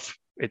go stuff.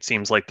 It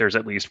seems like there's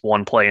at least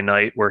one play a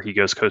night where he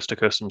goes coast to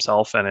coast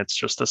himself, and it's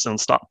just this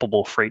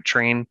unstoppable freight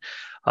train.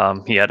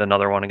 He had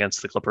another one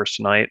against the Clippers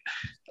tonight.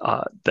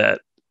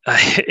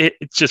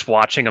 It's just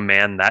watching a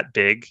man that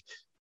big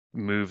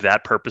move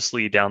that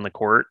purposely down the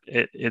court.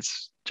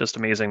 It's just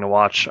amazing to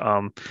watch.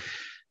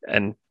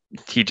 And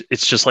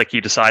it's just like he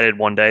decided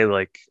one day,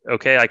 like,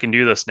 okay, I can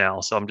do this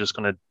now, so I'm just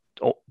going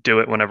to do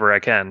it whenever I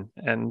can.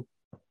 And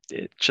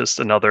it's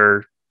just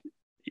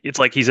it's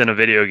like he's in a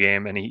video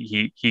game and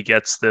he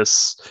gets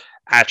this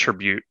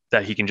attribute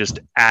that he can just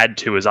add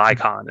to his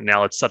icon, and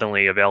now it's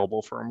suddenly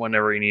available for him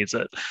whenever he needs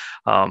it.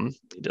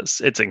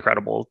 It's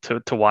incredible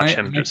to watch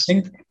him.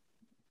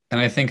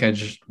 I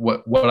think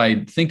what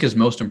I think is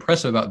most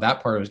impressive about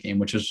that part of his game,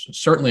 which is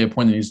certainly a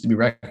point that needs to be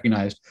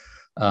recognized.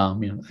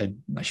 I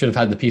should have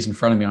had the piece in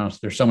front of me. Honestly,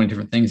 there's so many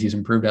different things he's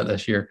improved at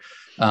this year.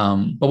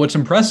 But what's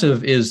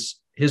impressive is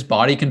his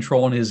body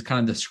control and his kind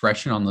of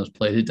discretion on those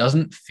plays. It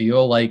doesn't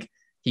feel like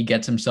he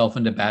gets himself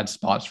into bad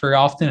spots very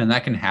often, and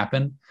that can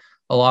happen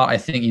a lot. I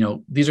think,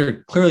 these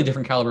are clearly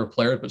different caliber of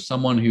players, but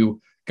someone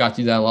who got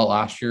through that a lot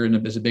last year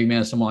and as a big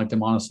man is someone like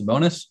Domantas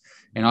Sabonis.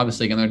 And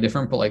obviously, again, they're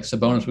different, but like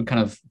Sabonis would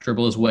kind of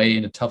dribble his way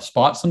into tough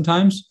spots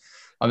sometimes.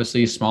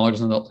 Obviously, he's smaller,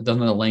 doesn't have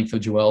the length of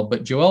Joel,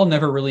 but Joel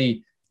never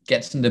really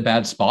gets into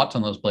bad spots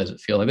on those plays.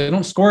 It feels like they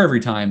don't score every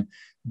time,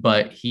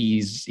 but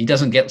he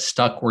doesn't get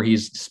stuck where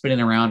he's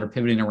spinning around or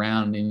pivoting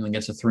around and then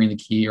gets a three in the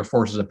key or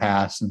forces a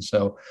pass. And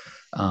so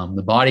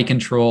the body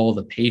control,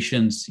 the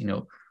patience,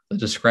 the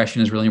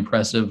discretion is really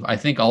impressive. I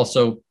think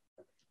also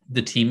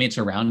the teammates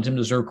around him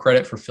deserve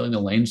credit for filling the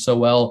lane so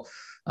well.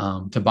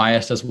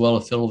 Tobias does well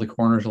to fill the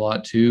corners a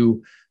lot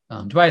too.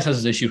 Tobias has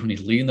his issues when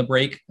he's leading the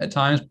break at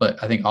times,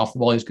 but I think off the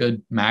ball he's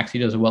good. Maxey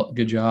does a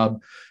good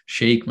job.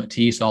 Shake,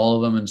 Matisse, all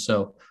of them. And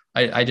so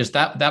I just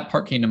that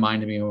part came to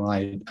mind to me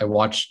when I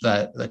watched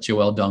that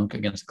Joel dunk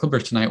against the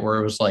Clippers tonight, where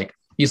it was like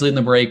he's leading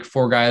the break,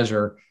 four guys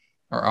are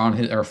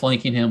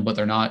flanking him, but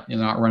they're not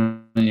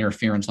running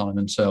interference on him.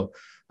 And so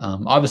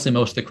obviously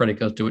most of the credit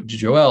goes to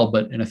Joel,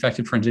 but an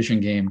effective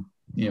transition game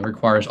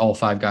requires all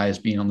five guys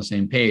being on the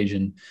same page,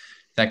 and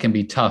that can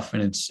be tough.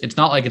 And it's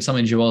not like it's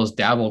something Joel has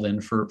dabbled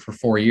in for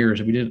 4 years.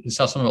 We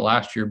saw some of it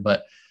last year,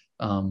 but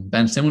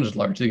Ben Simmons is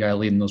largely the guy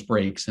leading those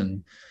breaks,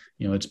 and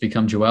it's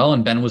become Joel,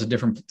 and Ben was a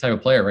different type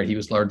of player, right? He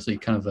was largely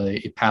kind of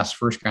a pass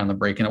first guy on the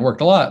break, and it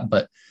worked a lot,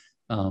 but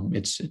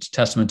it's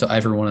testament to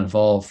everyone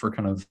involved for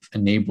kind of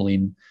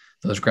enabling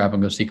those grab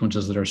and go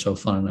sequences that are so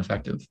fun and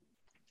effective.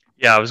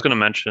 Yeah, I was going to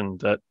mention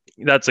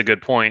that's a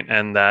good point,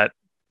 and that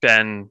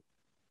Ben,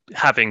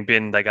 having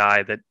been the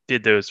guy that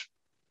did those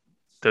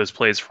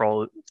plays for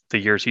all the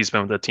years he's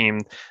been with the team,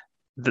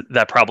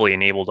 that probably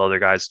enabled other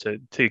guys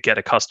to get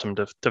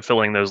accustomed to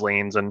filling those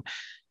lanes. And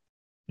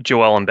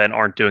Joel and Ben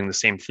aren't doing the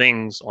same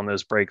things on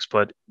those breaks,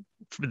 but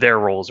their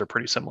roles are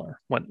pretty similar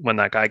when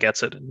that guy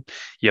gets it, and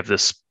you have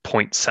this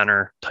point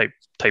center type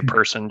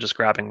person just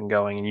grabbing and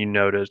going, and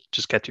to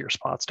just get to your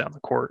spots down the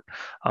court.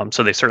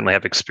 So they certainly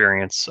have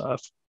experience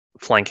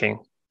flanking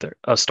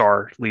a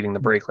star leading the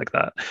break like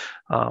that.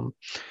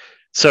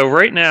 So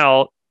right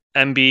now,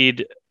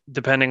 Embiid,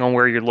 depending on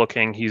where you're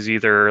looking, he's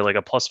either like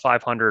a plus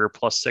 500 or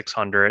plus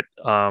 600,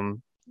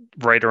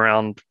 right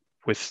around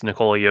with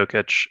Nikola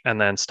Jokic, and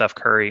then Steph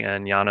Curry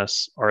and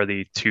Giannis are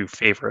the two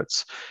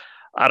favorites.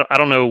 I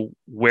don't know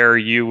where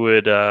you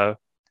would,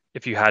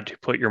 if you had to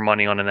put your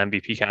money on an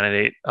MVP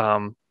candidate.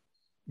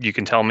 You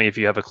can tell me if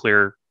you have a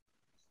clear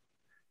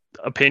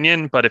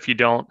opinion, but if you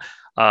don't,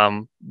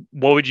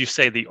 what would you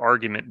say the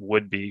argument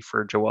would be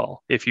for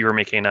Joel if you were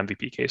making an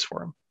MVP case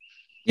for him?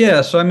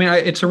 Yeah, so I mean,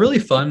 it's a really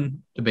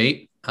fun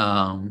debate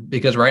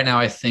because right now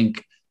I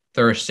think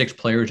there are 6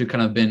 players who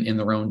kind of been in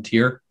their own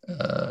tier.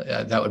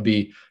 That would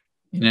be,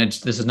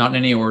 this is not in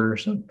any order,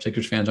 so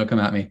Sixers fans don't come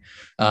at me.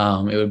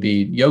 It would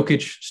be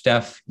Jokic,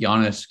 Steph,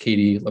 Giannis,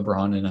 KD,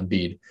 LeBron, and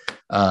Embiid.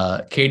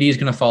 KD is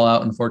going to fall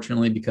out,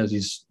 unfortunately, because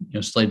he's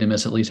slated to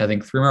miss at least, I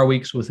think, 3 more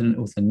weeks with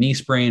a knee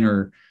sprain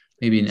or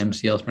maybe an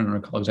MCL sprain. I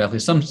don't recall exactly.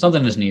 Something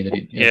in his knee that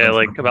he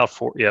about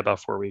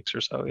 4 weeks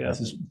or so. Yeah,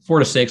 this is 4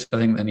 to 6. I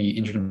think then he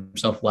injured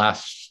himself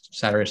last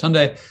Saturday,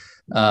 Sunday.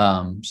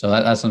 So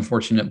that's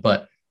unfortunate,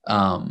 but.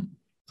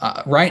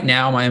 Right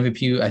now, my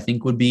MVP I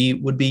think would be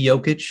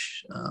Jokic,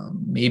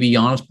 maybe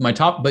Giannis, my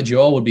top, but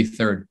Joel would be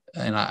third,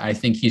 and I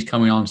think he's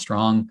coming on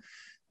strong.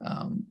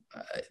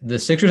 The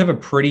Sixers have a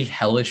pretty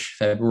hellish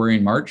February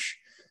and March,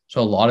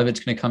 so a lot of it's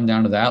going to come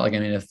down to that. Like, I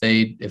mean, if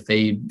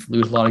they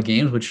lose a lot of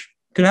games, which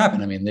could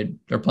happen. I mean,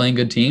 they're playing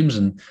good teams,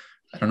 and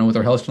I don't know what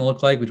their health's going to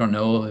look like. We don't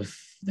know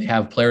if they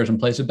have players in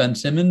place of Ben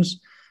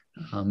Simmons.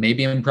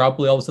 Maybe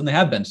improbably all of a sudden they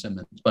have Ben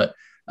Simmons, but.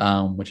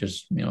 Which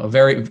is, a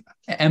very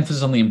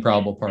emphasis on the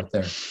improbable part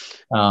there.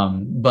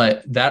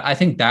 But that, I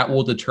think that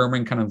will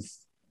determine kind of,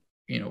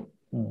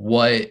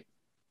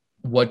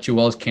 what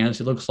Joel's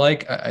candidacy looks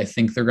like. I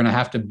think they're going to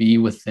have to be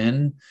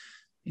within,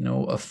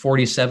 a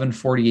 47,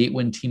 48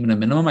 win team at a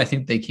minimum. I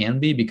think they can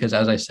be, because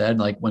as I said,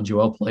 like when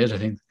Joel plays, I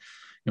think,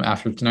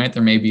 after tonight,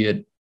 there may be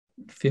a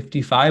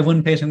 55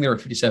 win pace. I think they were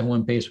 57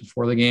 win pace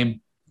before the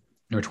game.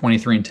 They were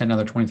 23-10, now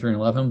they're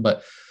 23-11,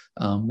 but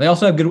they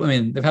also have good. I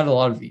mean, they've had a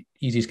lot of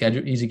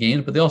easy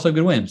games, but they also have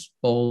good wins.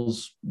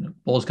 Bulls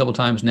a couple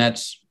times,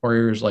 Nets,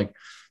 Warriors. Like,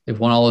 they've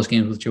won all those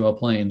games with Joel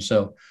playing.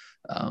 So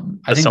I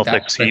think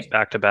Celtics Heat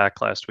back to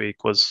back last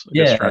week was a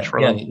good stretch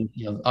for them.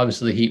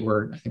 Obviously the Heat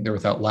were. I think they're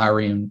without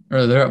Lowry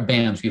or they're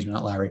Bam. Excuse me,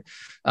 not Lowry.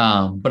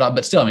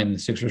 But still, I mean, the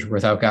Sixers were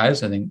without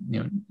guys. I think I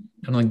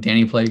don't think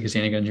Danny played because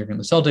Danny got injured in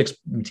the Celtics.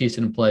 Matisse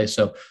didn't play,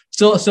 so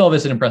still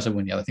obviously an impressive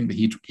win. Yeah, I think the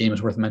Heat game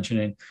is worth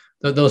mentioning.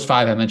 Those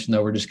 5 I mentioned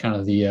though were just kind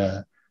of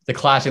the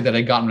classic that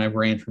I got in my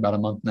brain for about a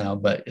month now,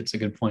 but it's a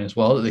good point as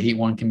well that the Heat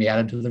one can be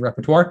added to the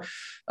repertoire.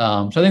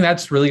 So I think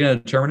that's really going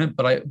to determine it.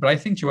 But I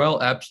think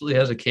Joel absolutely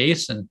has a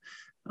case, and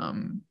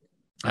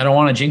I don't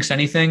want to jinx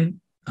anything.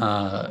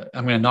 I'm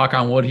going to knock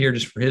on wood here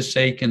just for his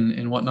sake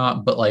and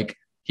whatnot. But like,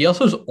 he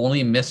also has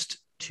only missed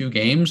 2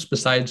 games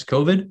besides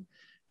COVID,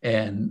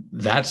 and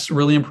that's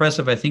really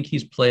impressive. I think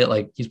he's played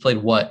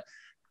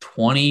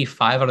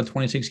 25 out of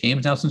 26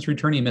 games now since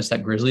returning. He missed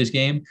that Grizzlies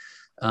game.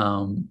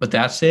 But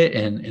that's it.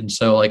 And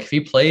so like, if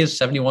he plays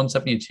 71,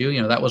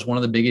 72, that was one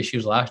of the big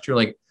issues last year.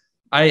 Like,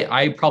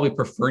 I probably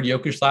preferred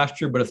Jokic last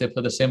year, but if they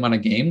played the same amount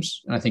of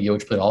games, and I think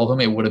Jokic played all of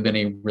them, it would have been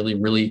a really,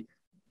 really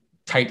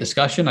tight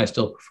discussion. I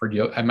still preferred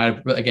Jokic. I might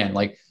have, again,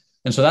 like,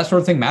 and so that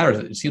sort of thing matters.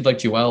 It seems like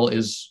Joel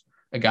is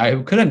a guy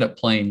who could end up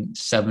playing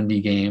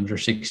 70 games or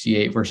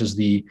 68 versus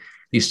the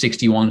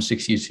 61,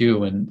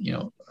 62.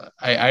 And,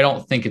 I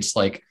don't think it's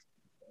like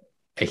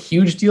a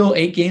huge deal,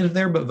 8 games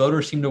there, but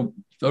voters seem to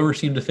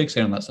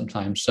fixate on that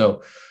sometimes.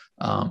 So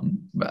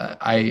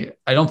I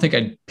don't think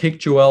I'd pick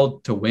Joel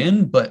to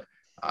win, but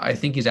I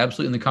think he's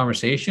absolutely in the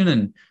conversation.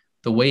 And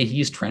the way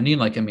he's trending,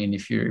 like, I mean,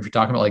 if you're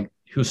talking about like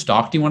whose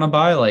stock do you want to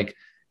buy, like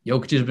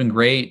Jokic has been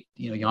great,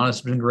 Giannis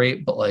has been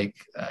great, but like,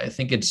 I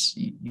think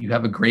you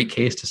have a great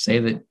case to say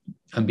that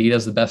Embiid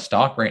has the best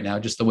stock right now,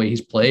 just the way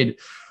he's played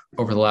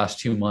over the last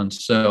 2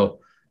 months. So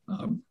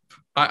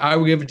I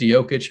would give it to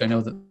Jokic. I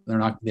know that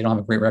they don't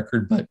have a great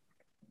record, but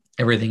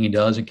everything he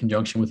does in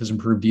conjunction with his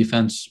improved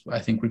defense, I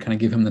think would kind of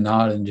give him the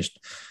nod, and just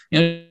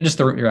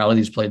the reality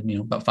he's played,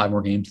 about 5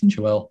 more games than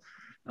Joel.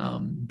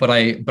 But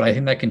I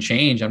think that can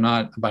change. I'm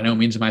not, by no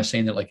means am I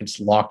saying that like it's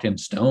locked in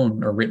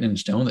stone or written in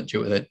stone that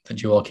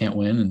Joel can't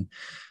win.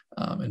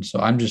 And so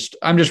I'm just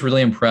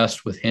really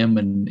impressed with him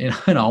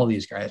and all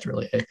these guys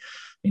really.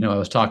 I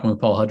was talking with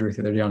Paul Hudrick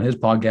the other day on his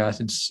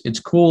podcast. It's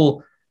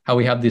cool how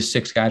we have these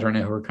 6 guys right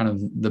now who are kind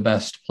of the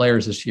best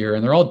players this year,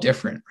 and they're all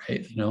different,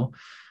 right?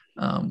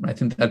 I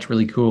think that's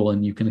really cool,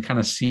 and you can kind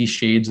of see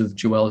shades of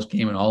Joel's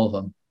game in all of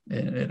them,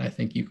 and I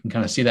think you can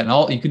kind of see that.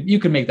 And you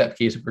could make that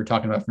case if we're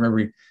talking about from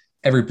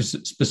every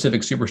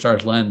specific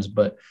superstar's lens,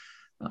 but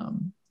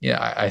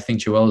I think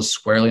Joel is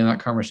squarely in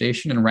that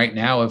conversation. And right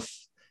now,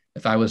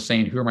 if I was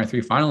saying who are my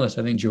 3 finalists,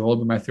 I think Joel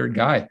would be my 3rd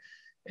guy,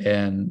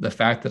 and the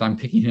fact that I'm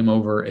picking him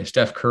over a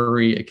Steph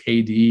Curry, a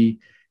KD,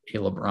 a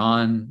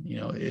LeBron,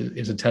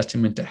 is a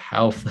testament to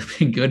how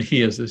flipping good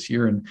he is this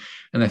year, and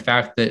the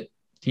fact that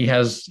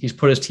he's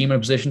put his team in a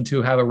position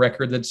to have a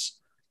record that's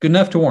good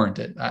enough to warrant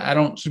it. I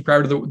don't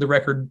subscribe to the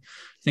record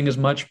thing as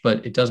much,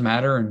 but it does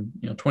matter. And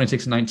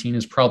 26-19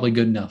 is probably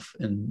good enough,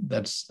 and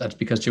that's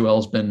because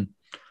Joel's been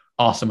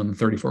awesome in the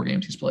 34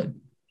 games he's played.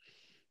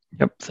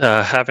 Yep,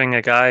 having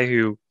a guy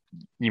who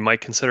you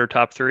might consider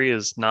top 3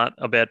 is not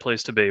a bad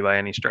place to be by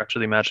any stretch of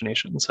the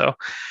imagination. So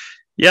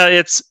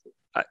yeah,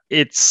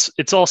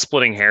 it's all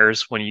splitting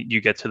hairs when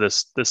you get to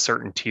this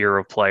certain tier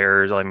of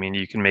players. I mean,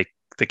 you can make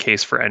the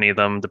case for any of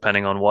them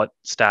depending on what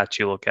stats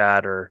you look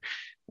at, or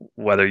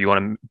whether you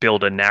want to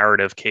build a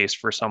narrative case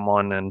for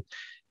someone. And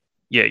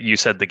yeah, you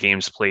said the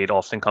games played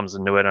often comes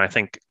into it, and I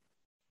think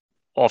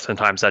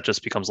oftentimes that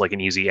just becomes like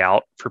an easy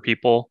out for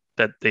people,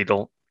 that they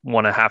don't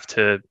want to have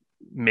to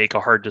make a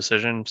hard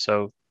decision.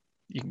 So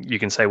you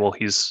can say, well,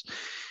 he's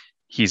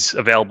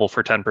available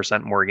for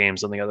 10% more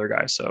games than the other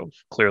guy, so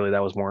clearly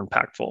that was more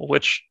impactful.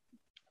 Which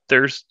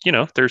there's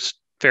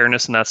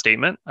fairness in that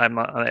statement. I'm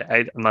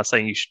not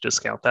saying you should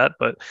discount that,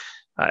 but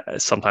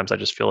sometimes I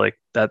just feel like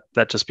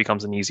that just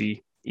becomes an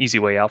easy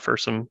way out for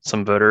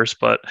some voters.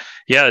 But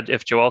yeah,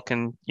 if Joel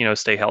can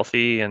stay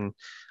healthy, and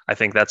I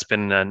think that's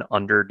been an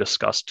under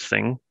discussed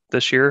thing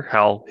this year,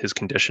 how his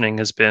conditioning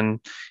has been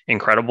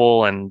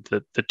incredible, and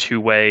the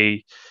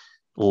two-way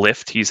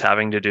lift he's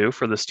having to do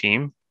for this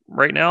team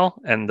right now,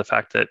 and the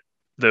fact that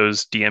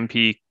those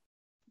DNP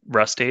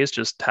rest days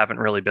just haven't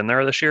really been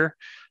there this year.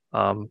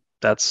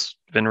 That's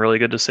been really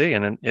good to see,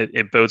 and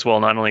it bodes well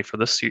not only for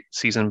this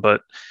season,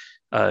 but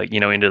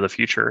into the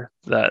future.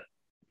 That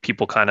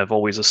people kind of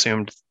always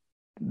assumed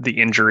the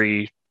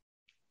injury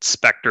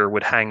specter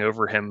would hang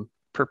over him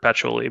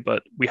perpetually,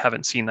 but we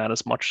haven't seen that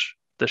as much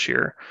this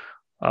year.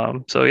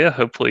 So yeah,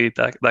 hopefully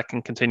that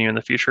can continue in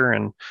the future,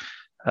 and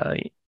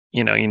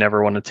you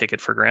never want to take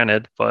it for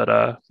granted,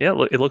 but yeah,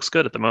 it looks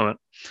good at the moment.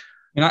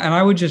 And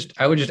I would just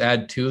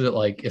add too that,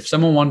 like, if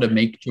someone wanted to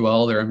make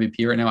Joel their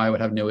MVP right now, I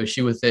would have no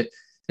issue with it,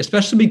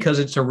 especially because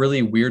it's a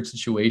really weird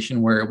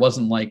situation where it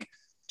wasn't like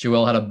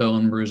Joel had a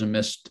bone bruise and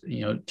missed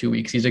 2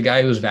 weeks. He's a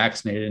guy who was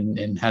vaccinated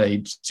and had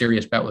a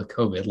serious bout with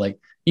COVID. Like,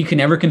 you can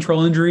never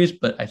control injuries,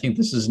 but I think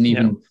this is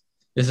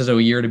this is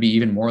a year to be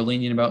even more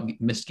lenient about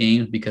missed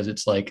games, because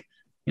it's like,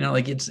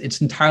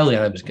 it's entirely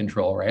out of his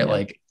control, right? Yeah.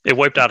 Like, it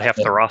wiped out half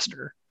the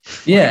roster.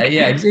 Yeah,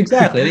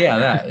 exactly. Yeah,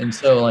 that. And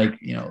so, like,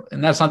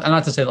 and that's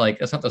not to say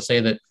that's not to say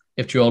that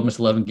if Joel missed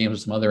 11 games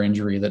with some other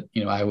injury that,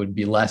 I would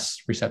be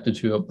less receptive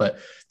to it. But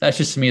that's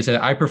just to me, it's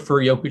that I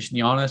prefer Jokic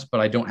and Giannis, but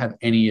I don't have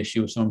any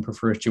issue if someone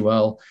prefers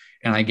Joel.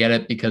 And I get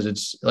it, because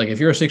it's like, if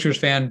you're a Sixers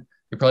fan,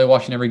 you're probably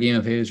watching every game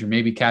of his. You're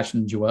maybe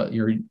catching Joel,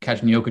 you're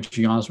catching Jokic or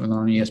Giannis when they're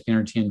on ESPN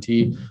or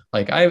TNT.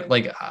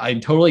 I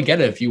totally get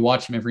it if you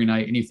watch him every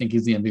night and you think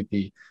he's the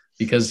MVP,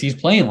 because he's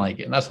playing like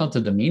it. And that's not to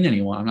demean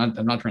anyone.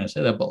 I'm not trying to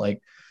say that, but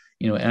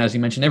and as you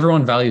mentioned,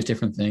 everyone values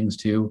different things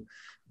too.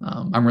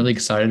 I'm really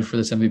excited for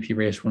this MVP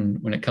race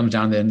when it comes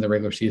down to the end of the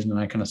regular season and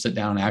I kind of sit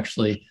down and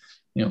actually,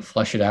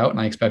 flesh it out. And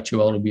I expect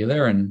Joel to be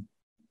there. And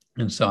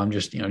so I'm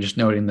just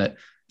noting that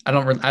I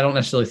don't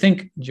necessarily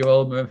think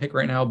Joel will be my pick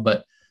right now,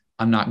 but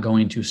I'm not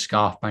going to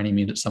scoff by any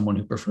means at someone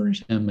who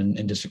prefers him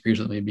and disagrees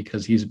with me,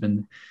 because he's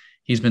been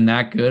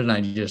that good.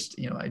 And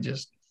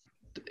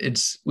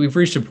we've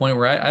reached a point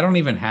where I don't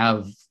even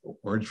have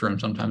words for him.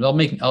 Sometimes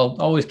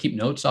I'll always keep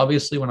notes,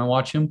 obviously, when I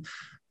watch him,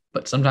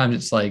 but sometimes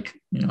it's like,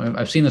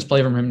 I've seen this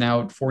play from him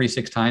now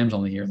 46 times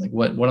on the year. Like,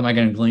 what am I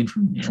going to glean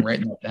from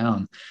writing that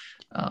down?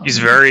 He's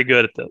very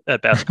good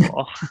at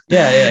basketball.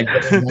 Yeah.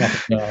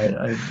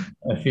 I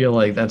feel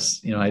like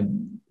that's,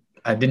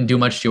 I didn't do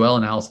much Joel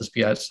analysis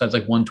besides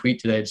like one tweet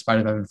today, despite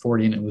him having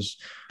 40, and it was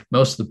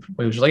most of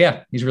the, it was like,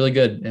 yeah, he's really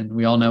good, and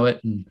we all know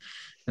it, and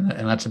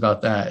that's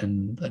about that.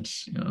 And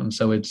that's, and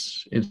so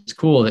it's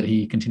cool that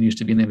he continues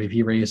to be in the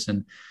MVP race,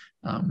 and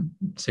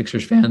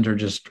Sixers fans are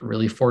just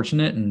really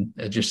fortunate. And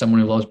as just someone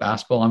who loves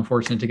basketball, I'm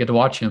fortunate to get to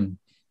watch him,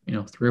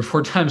 3 or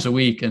 4 times a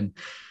week. And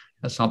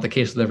that's not the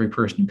case with every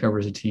person who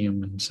covers a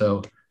team. And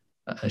so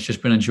it's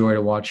just been a joy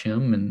to watch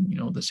him.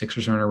 And, the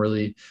Sixers are in a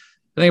really,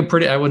 I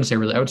would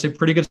say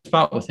pretty good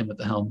spot with him at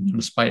the helm,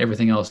 despite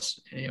everything else,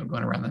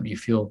 going around them. You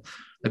feel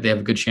like they have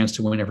a good chance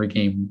to win every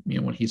game,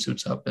 when he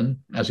suits up. And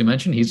as we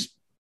mentioned, he's,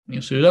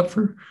 suited up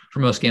for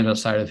most games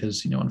outside of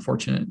his,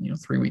 unfortunate,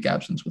 3-week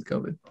absence with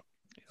COVID.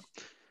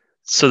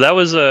 So that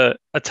was a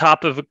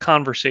top of a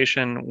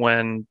conversation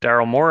when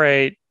Daryl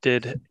Morey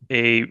did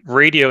a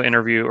radio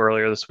interview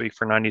earlier this week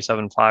for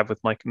 97.5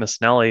 with Mike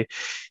Missinelli.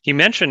 He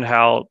mentioned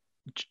how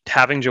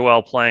having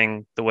Joel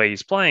playing the way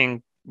he's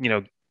playing,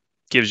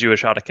 gives you a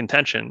shot at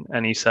contention.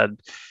 And he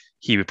said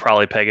he would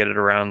probably peg it at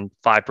around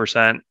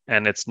 5%,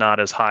 and it's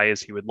not as high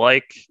as he would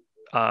like.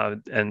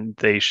 And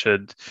they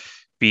should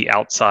be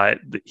outside.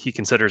 He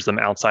considers them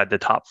outside the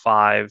top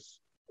 5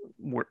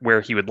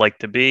 where he would like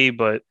to be,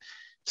 but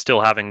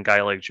still having a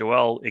guy like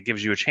Joel, it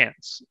gives you a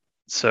chance.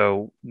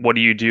 So what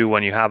do you do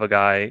when you have a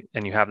guy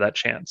and you have that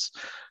chance?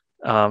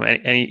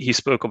 And he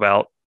spoke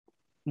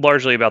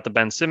largely about the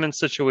Ben Simmons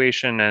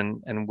situation,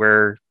 and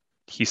where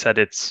he said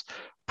it's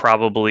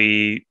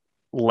probably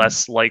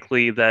less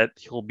likely that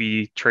he'll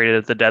be traded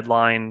at the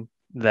deadline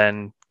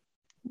than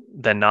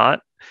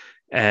not.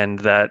 And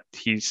that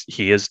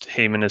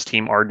him and his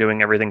team are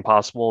doing everything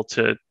possible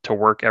to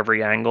work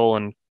every angle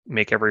and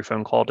make every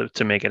phone call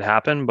to make it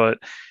happen. But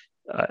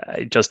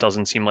it just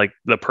doesn't seem like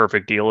the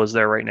perfect deal is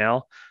there right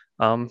now.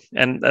 And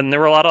there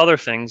were a lot of other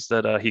things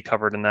that he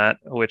covered in that,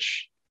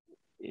 which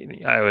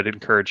I would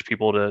encourage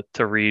people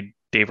to read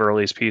Dave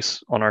Early's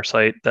piece on our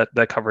site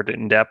that covered it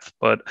in depth.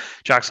 But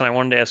Jackson, I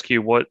wanted to ask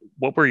you what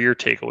were your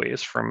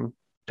takeaways from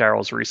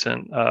Daryl's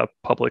recent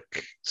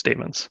public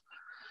statements?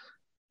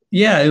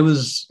 Yeah, it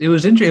was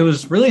interesting. It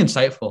was really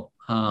insightful.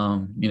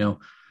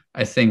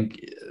 I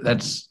think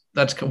that's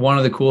one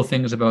of the cool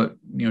things about,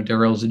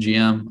 Daryl's a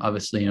GM.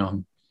 Obviously,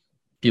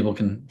 people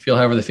can feel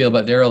however they feel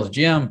about Daryl as a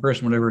GM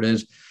person, whatever it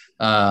is.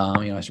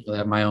 I certainly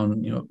have my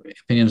own,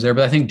 opinions there,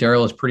 but I think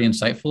Daryl is pretty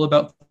insightful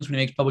about things when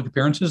he makes public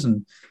appearances,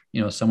 and,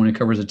 someone who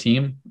covers a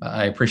team,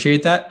 I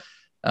appreciate that.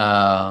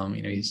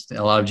 He's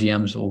a lot of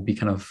GMs will be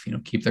kind of,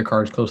 keep their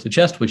cards close to the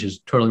chest, which is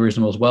totally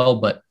reasonable as well.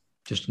 But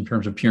just in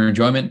terms of pure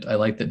enjoyment, I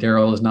like that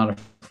Daryl is not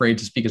afraid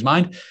to speak his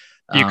mind.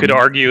 You could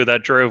argue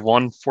that drove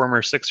one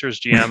former Sixers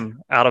GM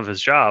out of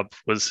his job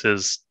was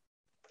his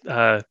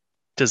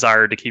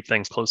desire to keep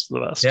things close to the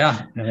vest.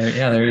 Yeah,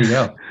 there you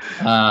go.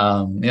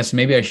 Yes,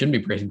 maybe I shouldn't be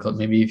praising Clip.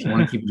 Maybe if you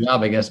want to keep a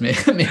job, I guess maybe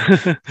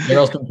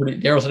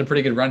Daryl's had a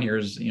pretty good run here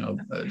as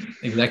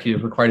executive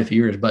for quite a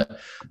few years. But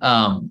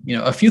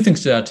a few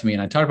things stood out to me,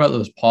 and I talked about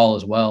those Paul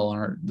as well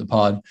on the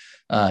pod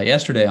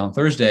yesterday on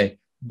Thursday.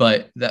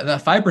 But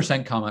that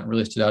 5% comment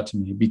really stood out to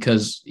me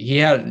because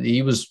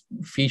he was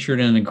featured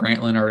in a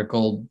Grantland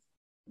article,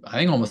 I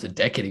think almost a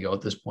decade ago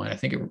at this point. I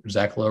think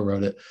Zach Lowe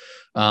wrote it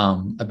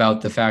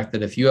about the fact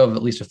that if you have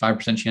at least a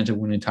 5% chance of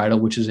winning a title,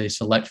 which is a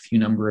select few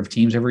number of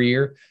teams every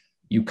year,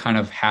 you kind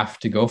of have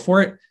to go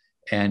for it.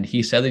 And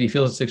he said that he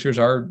feels the Sixers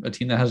are a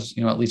team that has,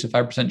 at least a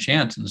 5%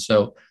 chance. And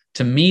so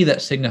to me,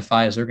 that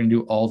signifies they're going to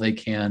do all they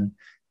can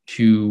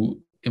to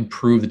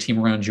improve the team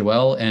around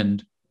Joel.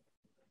 And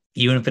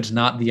even if it's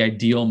not the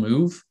ideal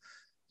move,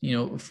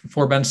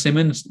 for Ben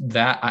Simmons,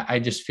 that I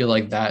just feel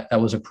like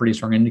that was a pretty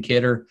strong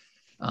indicator.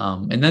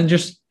 And then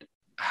just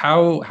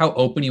how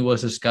open he was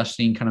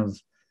discussing kind of,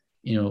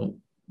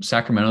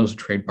 Sacramento as a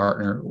trade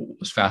partner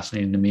was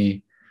fascinating to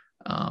me.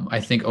 I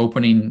think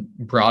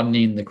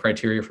broadening the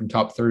criteria from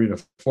top 30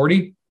 to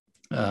 40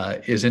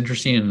 is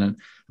interesting. And then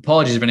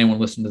apologies if anyone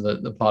listened to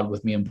the pod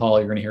with me and Paul,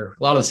 you're going to hear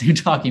a lot of the same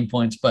talking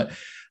points, but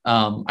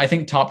I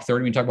think top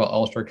 30, when you talk about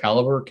all-star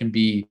caliber, can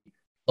be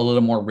a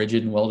little more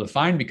rigid and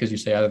well-defined because you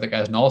say either the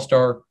guy's an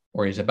all-star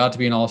or he's about to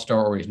be an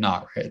all-star or he's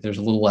not, right? There's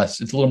a little less,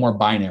 it's a little more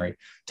binary.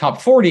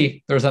 Top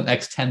 40, there's that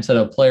next 10 set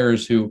of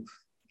players who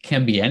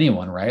can be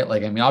anyone, right?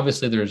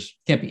 Obviously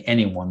can't be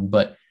anyone,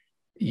 but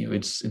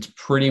it's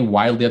pretty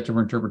widely up to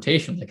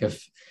interpretation. Like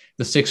if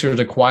the Sixers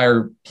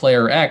acquire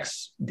player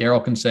X,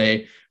 Daryl can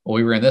say, well,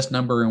 we ran this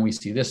number and we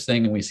see this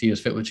thing and we see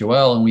his fit with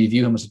Joel and we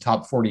view him as a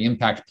top 40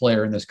 impact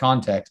player in this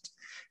context.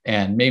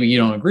 And maybe you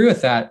don't agree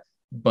with that,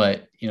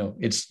 but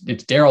it's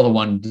Daryl the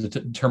one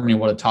determining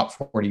what a top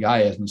 40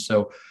 guy is. And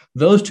so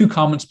those two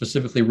comments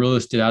specifically really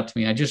stood out to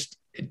me. I just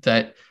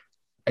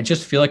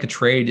feel like a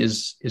trade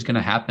is going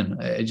to happen.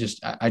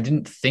 I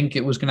didn't think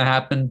it was going to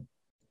happen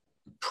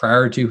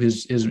prior to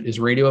his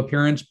radio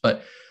appearance,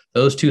 but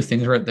those two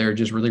things right there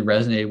just really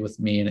resonated with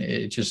me. And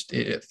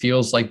it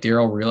feels like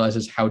Daryl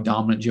realizes how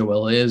dominant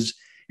Joel is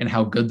and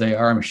how good they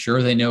are. I'm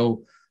sure they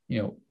know,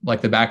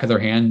 like the back of their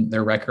hand,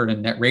 their record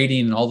and net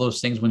rating and all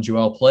those things when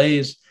Joel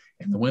plays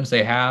and the wins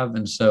they have.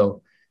 And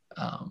so,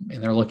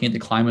 and they're looking at the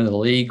climate of the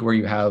league where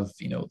you have,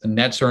 the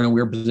Nets are in a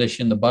weird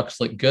position. The Bucks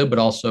look good, but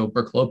also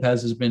Brook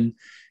Lopez has been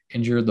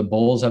injured. The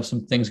Bulls have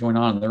some things going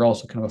on. They're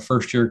also kind of a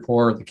first-year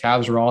core. The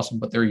Cavs are awesome,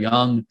 but they're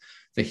young.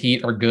 The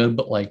Heat are good,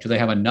 but do they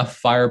have enough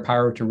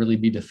firepower to really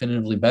be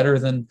definitively better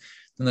than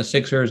the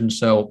Sixers? And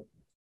so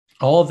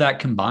all of that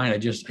combined, I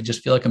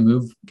just feel like a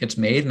move gets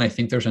made. And I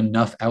think there's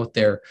enough out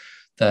there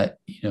that,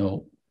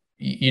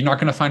 you're not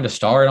going to find a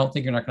star. I don't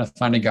think you're not going to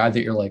find a guy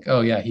that you're like,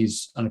 oh yeah,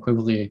 he's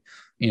unequivocally,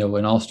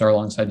 an all-star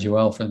alongside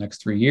Joel for the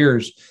next 3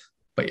 years.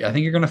 But I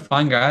think you're going to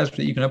find guys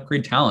that you can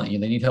upgrade talent.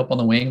 They need help on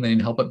the wing. They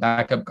need help at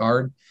backup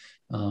guard.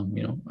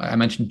 I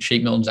mentioned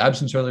Shake Milton's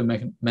absence earlier.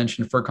 I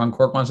mentioned Furkan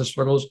Korkmaz's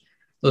struggles.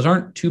 Those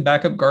aren't two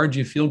backup guards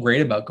you feel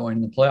great about going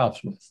in the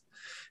playoffs with.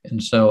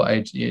 And so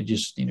you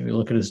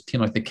look at his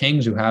team like the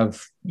Kings who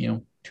have,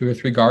 2 or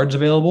 3 guards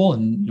available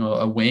and,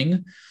 a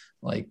wing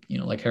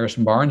like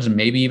Harrison Barnes and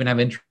maybe even have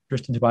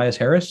interest in Tobias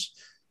Harris.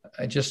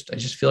 I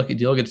just feel like a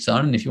deal gets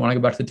done. And if you want to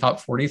go back to the top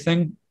 40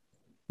 thing,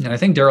 and I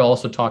think Daryl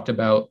also talked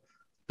about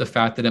the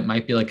fact that it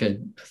might be like a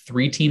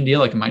 3-team deal.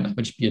 Like it might not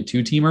just be a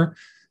 2-teamer.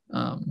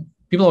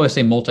 People always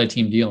say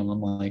multi-team deal. And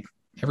I'm like,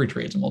 every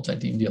trade's a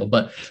multi-team deal.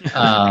 But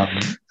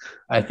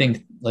I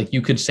think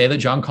you could say that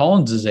John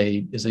Collins is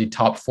a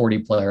top 40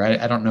 player.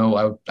 I don't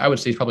know. I would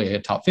say he's probably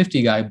a top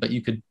 50 guy, but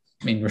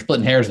we're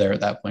splitting hairs there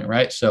at that point.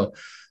 Right. So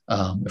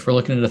if we're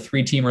looking at a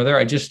 3-teamer there,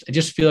 I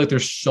just feel like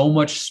there's so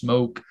much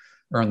smoke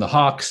around the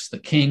Hawks, the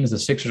Kings, the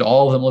Sixers.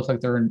 All of them look like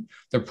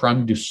they're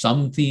primed to do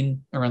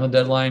something around the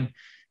deadline.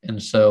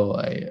 And so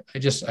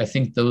I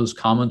think those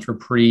comments were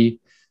pretty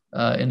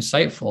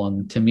insightful.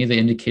 And to me, they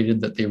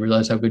indicated that they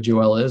realize how good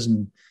Joel is.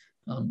 And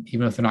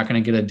even if they're not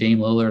going to get a Dame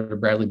Lillard or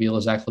Bradley Beal,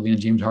 Zach LaVine,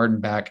 and James Harden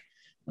back,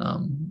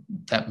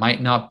 that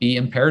might not be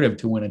imperative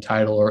to win a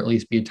title or at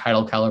least be a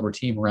title caliber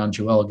team around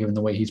Joel, given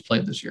the way he's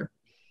played this year.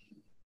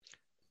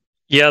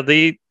 Yeah,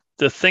 the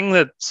the thing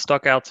that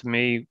stuck out to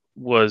me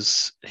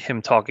was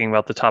him talking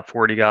about the top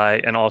 40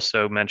 guy and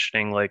also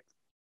mentioning like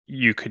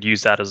you could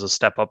use that as a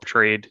step up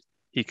trade.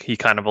 He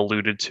kind of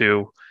alluded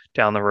to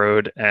down the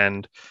road,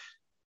 and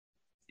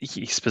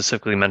he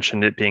specifically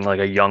mentioned it being like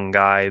a young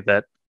guy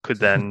that could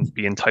then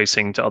be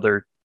enticing to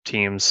other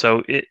teams.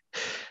 So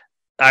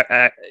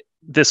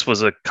this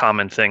was a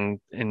common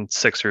thing in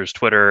Sixers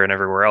Twitter and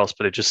everywhere else,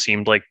 but it just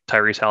seemed like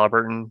Tyrese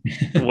Halliburton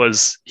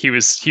was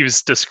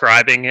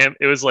describing him.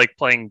 It was like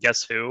playing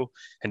Guess Who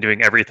and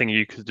doing everything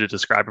you could to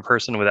describe a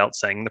person without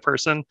saying the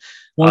person.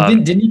 Well,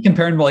 didn't you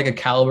compare him to like a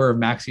caliber of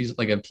Maxi's,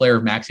 like a player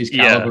of Maxi's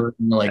caliber?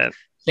 Yeah, like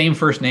same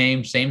first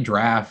name, same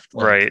draft,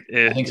 like, right?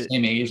 I think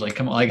same age. Like,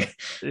 come on, like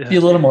be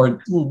a little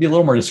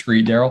more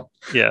discreet, Daryl.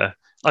 Yeah.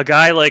 A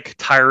guy like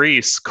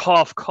Tyrese,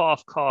 cough,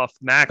 cough, cough,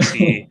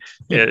 Maxey,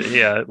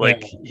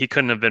 he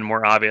couldn't have been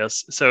more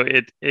obvious. So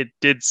it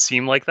did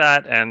seem like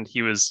that, and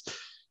he was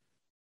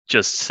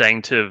just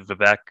saying to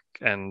Vivek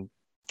and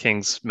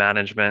Kings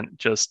management,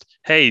 just,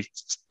 hey,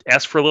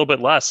 ask for a little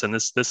bit less, and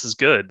this is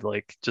good.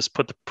 Like, just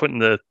putting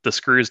the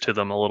screws to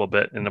them a little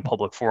bit in a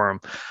public forum,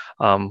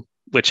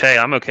 which, hey,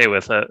 I'm okay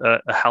with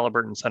a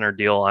Halliburton center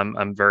deal.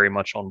 I'm very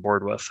much on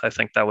board with. I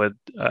think that would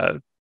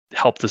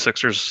help the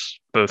Sixers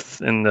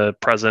both in the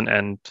present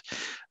and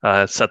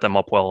set them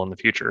up well in the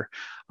future.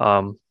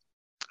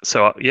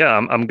 So yeah,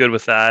 I'm good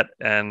with that.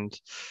 And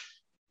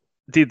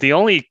the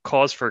only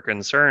cause for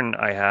concern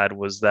I had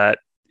was that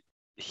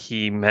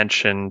he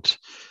mentioned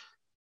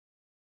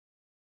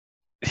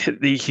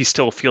he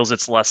still feels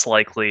it's less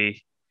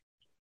likely.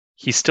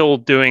 He's still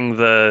doing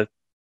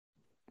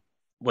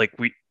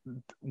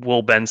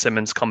will Ben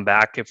Simmons come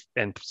back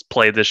and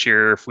play this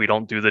year if we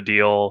don't do the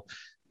deal?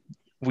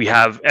 We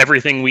have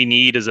everything we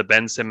need as a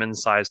Ben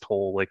Simmons sized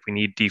hole. Like, we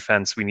need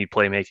defense, we need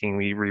playmaking,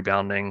 we need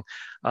rebounding.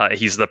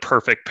 He's the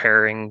perfect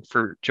pairing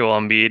for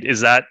Joel Embiid.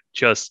 Is that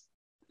just,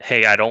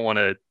 hey,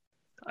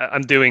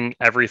 I'm doing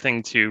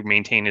everything to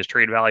maintain his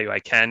trade value I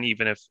can,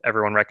 even if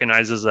everyone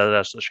recognizes that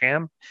that's a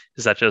sham?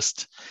 Is that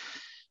just,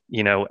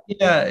 Yeah,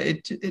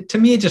 to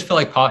me, it just felt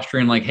like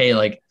posturing, like, hey,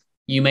 like,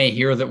 you may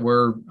hear that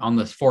we're on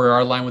the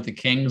 4-yard line with the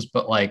Kings,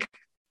 but like,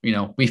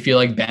 we feel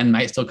like Ben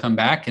might still come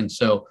back. And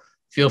so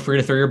feel free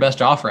to throw your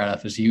best offer at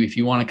us. If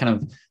you want to kind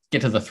of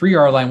get to the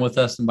 3-yard line with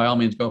us, then by all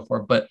means go for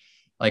it. But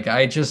like,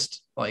 I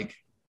just like,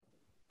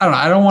 I don't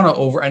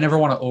know. I never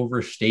want to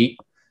overstate,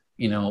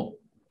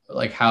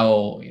 like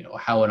how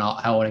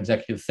an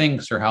executive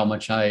thinks or how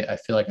much I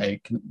feel like I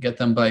can get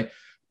them by,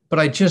 but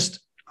I can't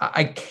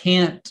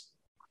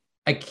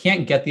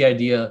get the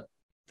idea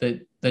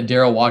that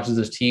Daryl watches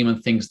this team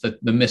and thinks that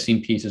the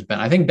missing piece is Ben.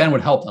 I think Ben would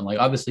help them. Like,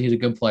 obviously he's a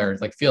good player.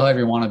 Like, feel however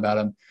you want about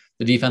him.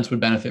 The defense would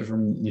benefit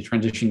from the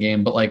transition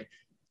game, but like,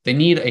 they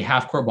need a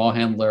half-court ball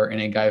handler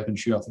and a guy who can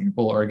shoot off the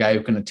dribble or a guy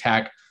who can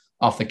attack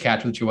off the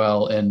catch with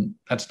Joel, and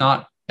that's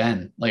not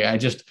Ben. Like,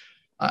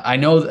 I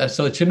know.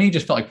 So to me, it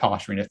just felt like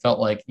posturing. It felt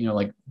like,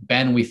 like,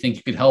 Ben, we think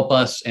you could help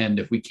us, and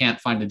if we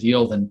can't find a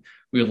deal, then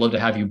we would love to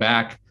have you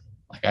back.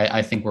 Like,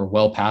 I think we're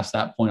well past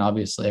that point.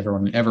 Obviously,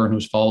 everyone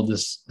who's followed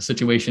this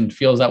situation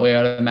feels that way,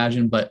 I'd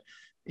imagine, but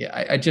yeah,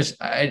 I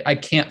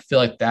can't feel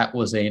like that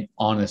was an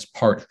honest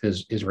part of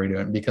his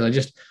radio, because I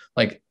just,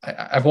 like,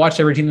 I've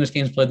watched every team this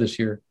game's played this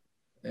year,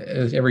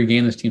 every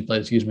game this team played,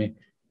 excuse me.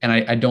 And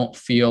I don't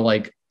feel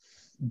like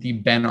the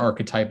Ben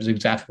archetype is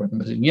exactly what I'm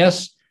missing.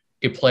 Yes,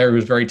 a player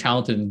who's very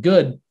talented and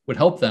good would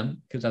help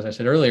them, because as I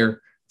said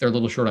earlier, they're a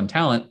little short on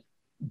talent,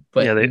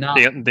 but yeah,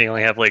 they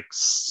only have like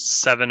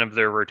 7 of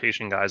their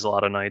rotation guys a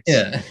lot of nights.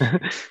 Yeah.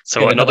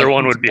 So another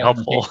one would be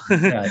helpful.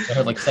 Yeah. They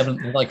have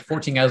like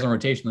 14 guys on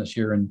rotation this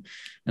year, and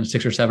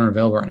 6 or 7 are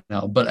available right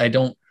now. But I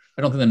don't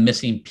think the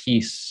missing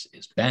piece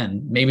is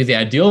Ben. Maybe the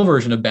ideal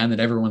version of Ben that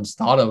everyone's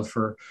thought of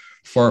for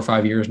 4 or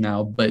 5 years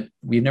now, but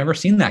we've never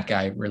seen that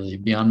guy really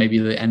beyond maybe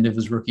the end of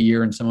his rookie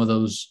year and some of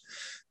those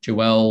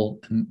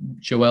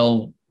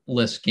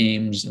Joel-less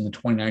games in the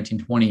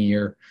 2019-20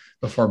 year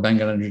before Ben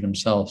got injured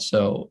himself.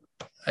 So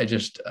I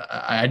just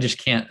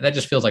can't. That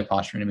just feels like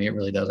posturing to me. It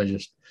really does.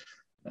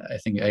 I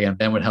think, again,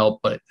 Ben would help,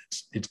 but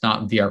it's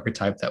not the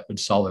archetype that would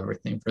solve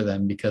everything for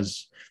them,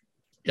 because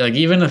like,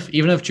 even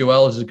if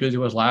Joel is as good as he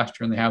was last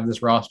year and they have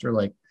this roster,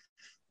 like,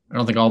 I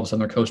don't think all of a sudden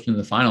they're coasting to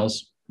the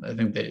finals. I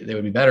think they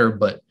would be better,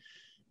 but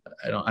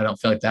I don't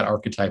feel like that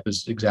archetype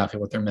is exactly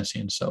what they're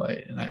missing. So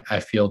I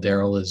feel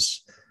Daryl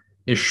is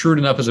shrewd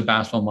enough as a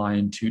basketball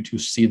mind to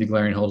see the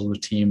glaring holes of the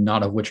team,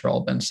 not of which are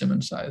all Ben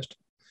Simmons sized.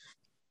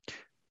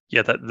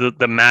 Yeah,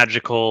 the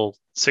magical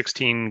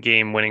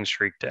 16-game winning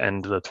streak to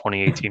end the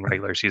 2018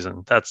 regular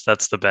season. That's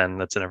the Ben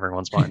that's in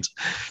everyone's minds.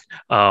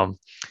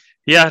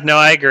 Yeah, no,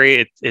 I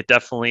agree. It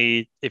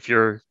definitely, if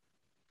you're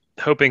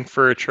hoping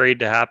for a trade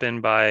to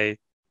happen by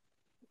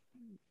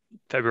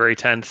February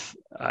 10th,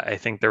 I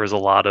think there was a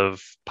lot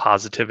of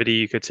positivity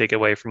you could take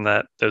away from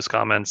those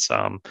comments.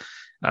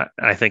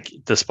 I think,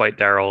 despite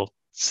Daryl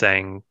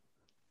saying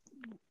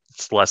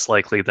it's less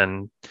likely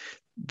than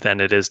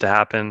it is to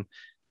happen,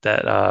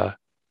 that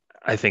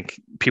I think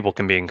people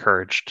can be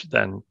encouraged.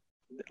 Then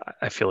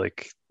I feel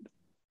like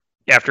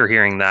after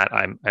hearing that,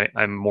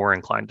 I'm more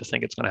inclined to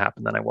think it's going to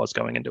happen than I was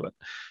going into it.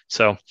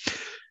 So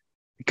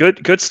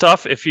good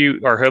stuff. If you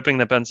are hoping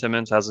that Ben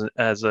Simmons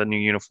has a new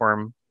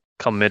uniform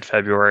come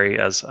mid-February,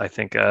 as I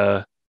think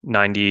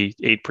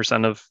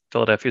 98% of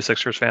Philadelphia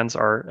Sixers fans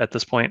are at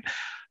this point.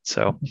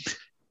 So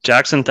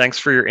Jackson, thanks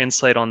for your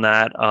insight on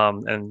that,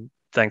 and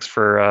thanks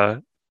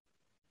for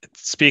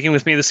speaking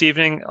with me this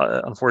evening.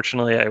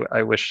 Unfortunately,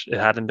 I wish it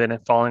hadn't been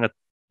following a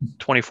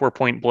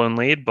 24-point blown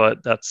lead,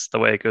 but that's the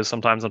way it goes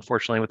sometimes,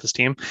 unfortunately, with this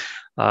team.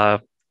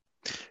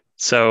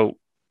 So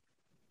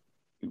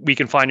we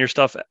can find your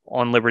stuff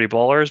on Liberty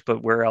Ballers,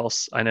 but where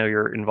else? I know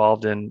you're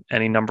involved in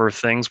any number of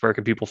things. Where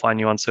can people find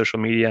you on social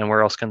media, and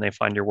where else can they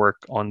find your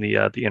work on the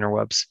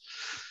interwebs?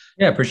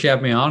 Yeah, appreciate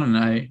having me on, and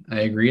I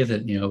agree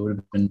that it would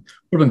have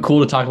been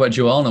cool to talk about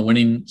Joel in a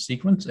winning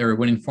sequence or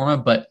winning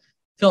format, but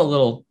felt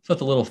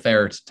a little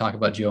fair to talk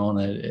about Joel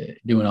and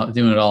doing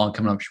it all and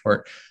coming up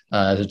short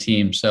as a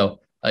team. So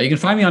you can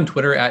find me on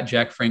Twitter at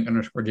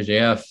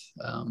JackFrank_JJF.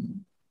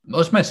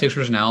 Most of my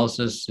Sixers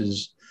analysis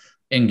is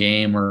in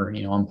game or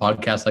on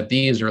podcasts like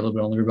these or a little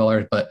bit on Liberty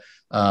Ballers, but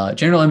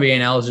general NBA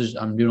analysis,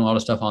 I'm doing a lot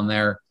of stuff on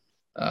there,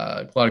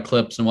 a lot of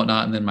clips and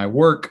whatnot, and then my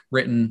work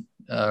written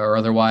or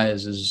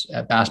otherwise is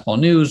at Basketball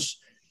News,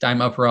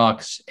 Dime Up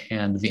Rocks,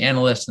 and The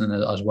Analyst, and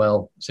then as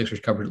well Sixers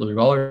coverage at Liberty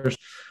Ballers.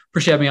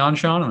 Appreciate having me on,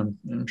 Sean.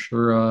 I'm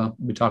sure we'll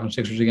be talking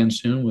Sixers again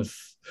soon with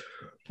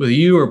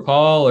you or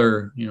Paul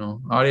or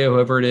audio,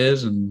 whoever it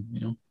is,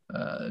 and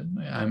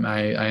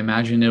I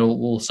imagine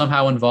will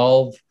somehow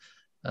involve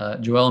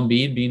Joel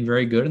Embiid being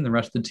very good and the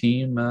rest of the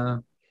team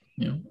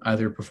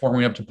either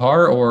performing up to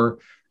par or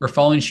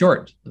falling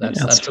short.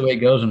 That's the way it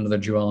goes under the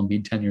Joel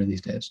Embiid tenure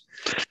these days.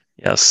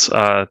 Yes.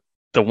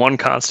 The one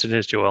constant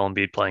is Joel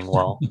Embiid playing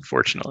well,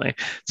 fortunately.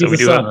 So we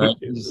do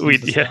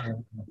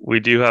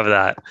have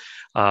that.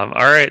 All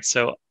right.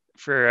 So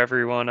for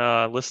everyone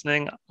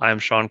listening, I'm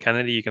Sean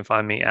Kennedy. You can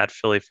find me at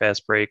Philly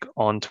Fast Break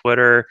on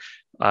Twitter.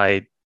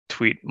 I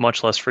tweet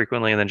much less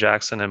frequently than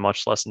Jackson and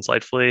much less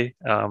insightfully.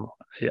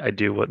 I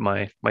do what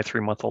my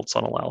 3-month-old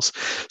son allows.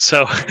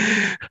 So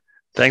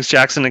thanks,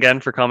 Jackson, again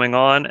for coming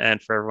on.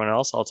 And for everyone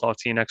else, I'll talk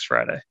to you next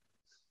Friday.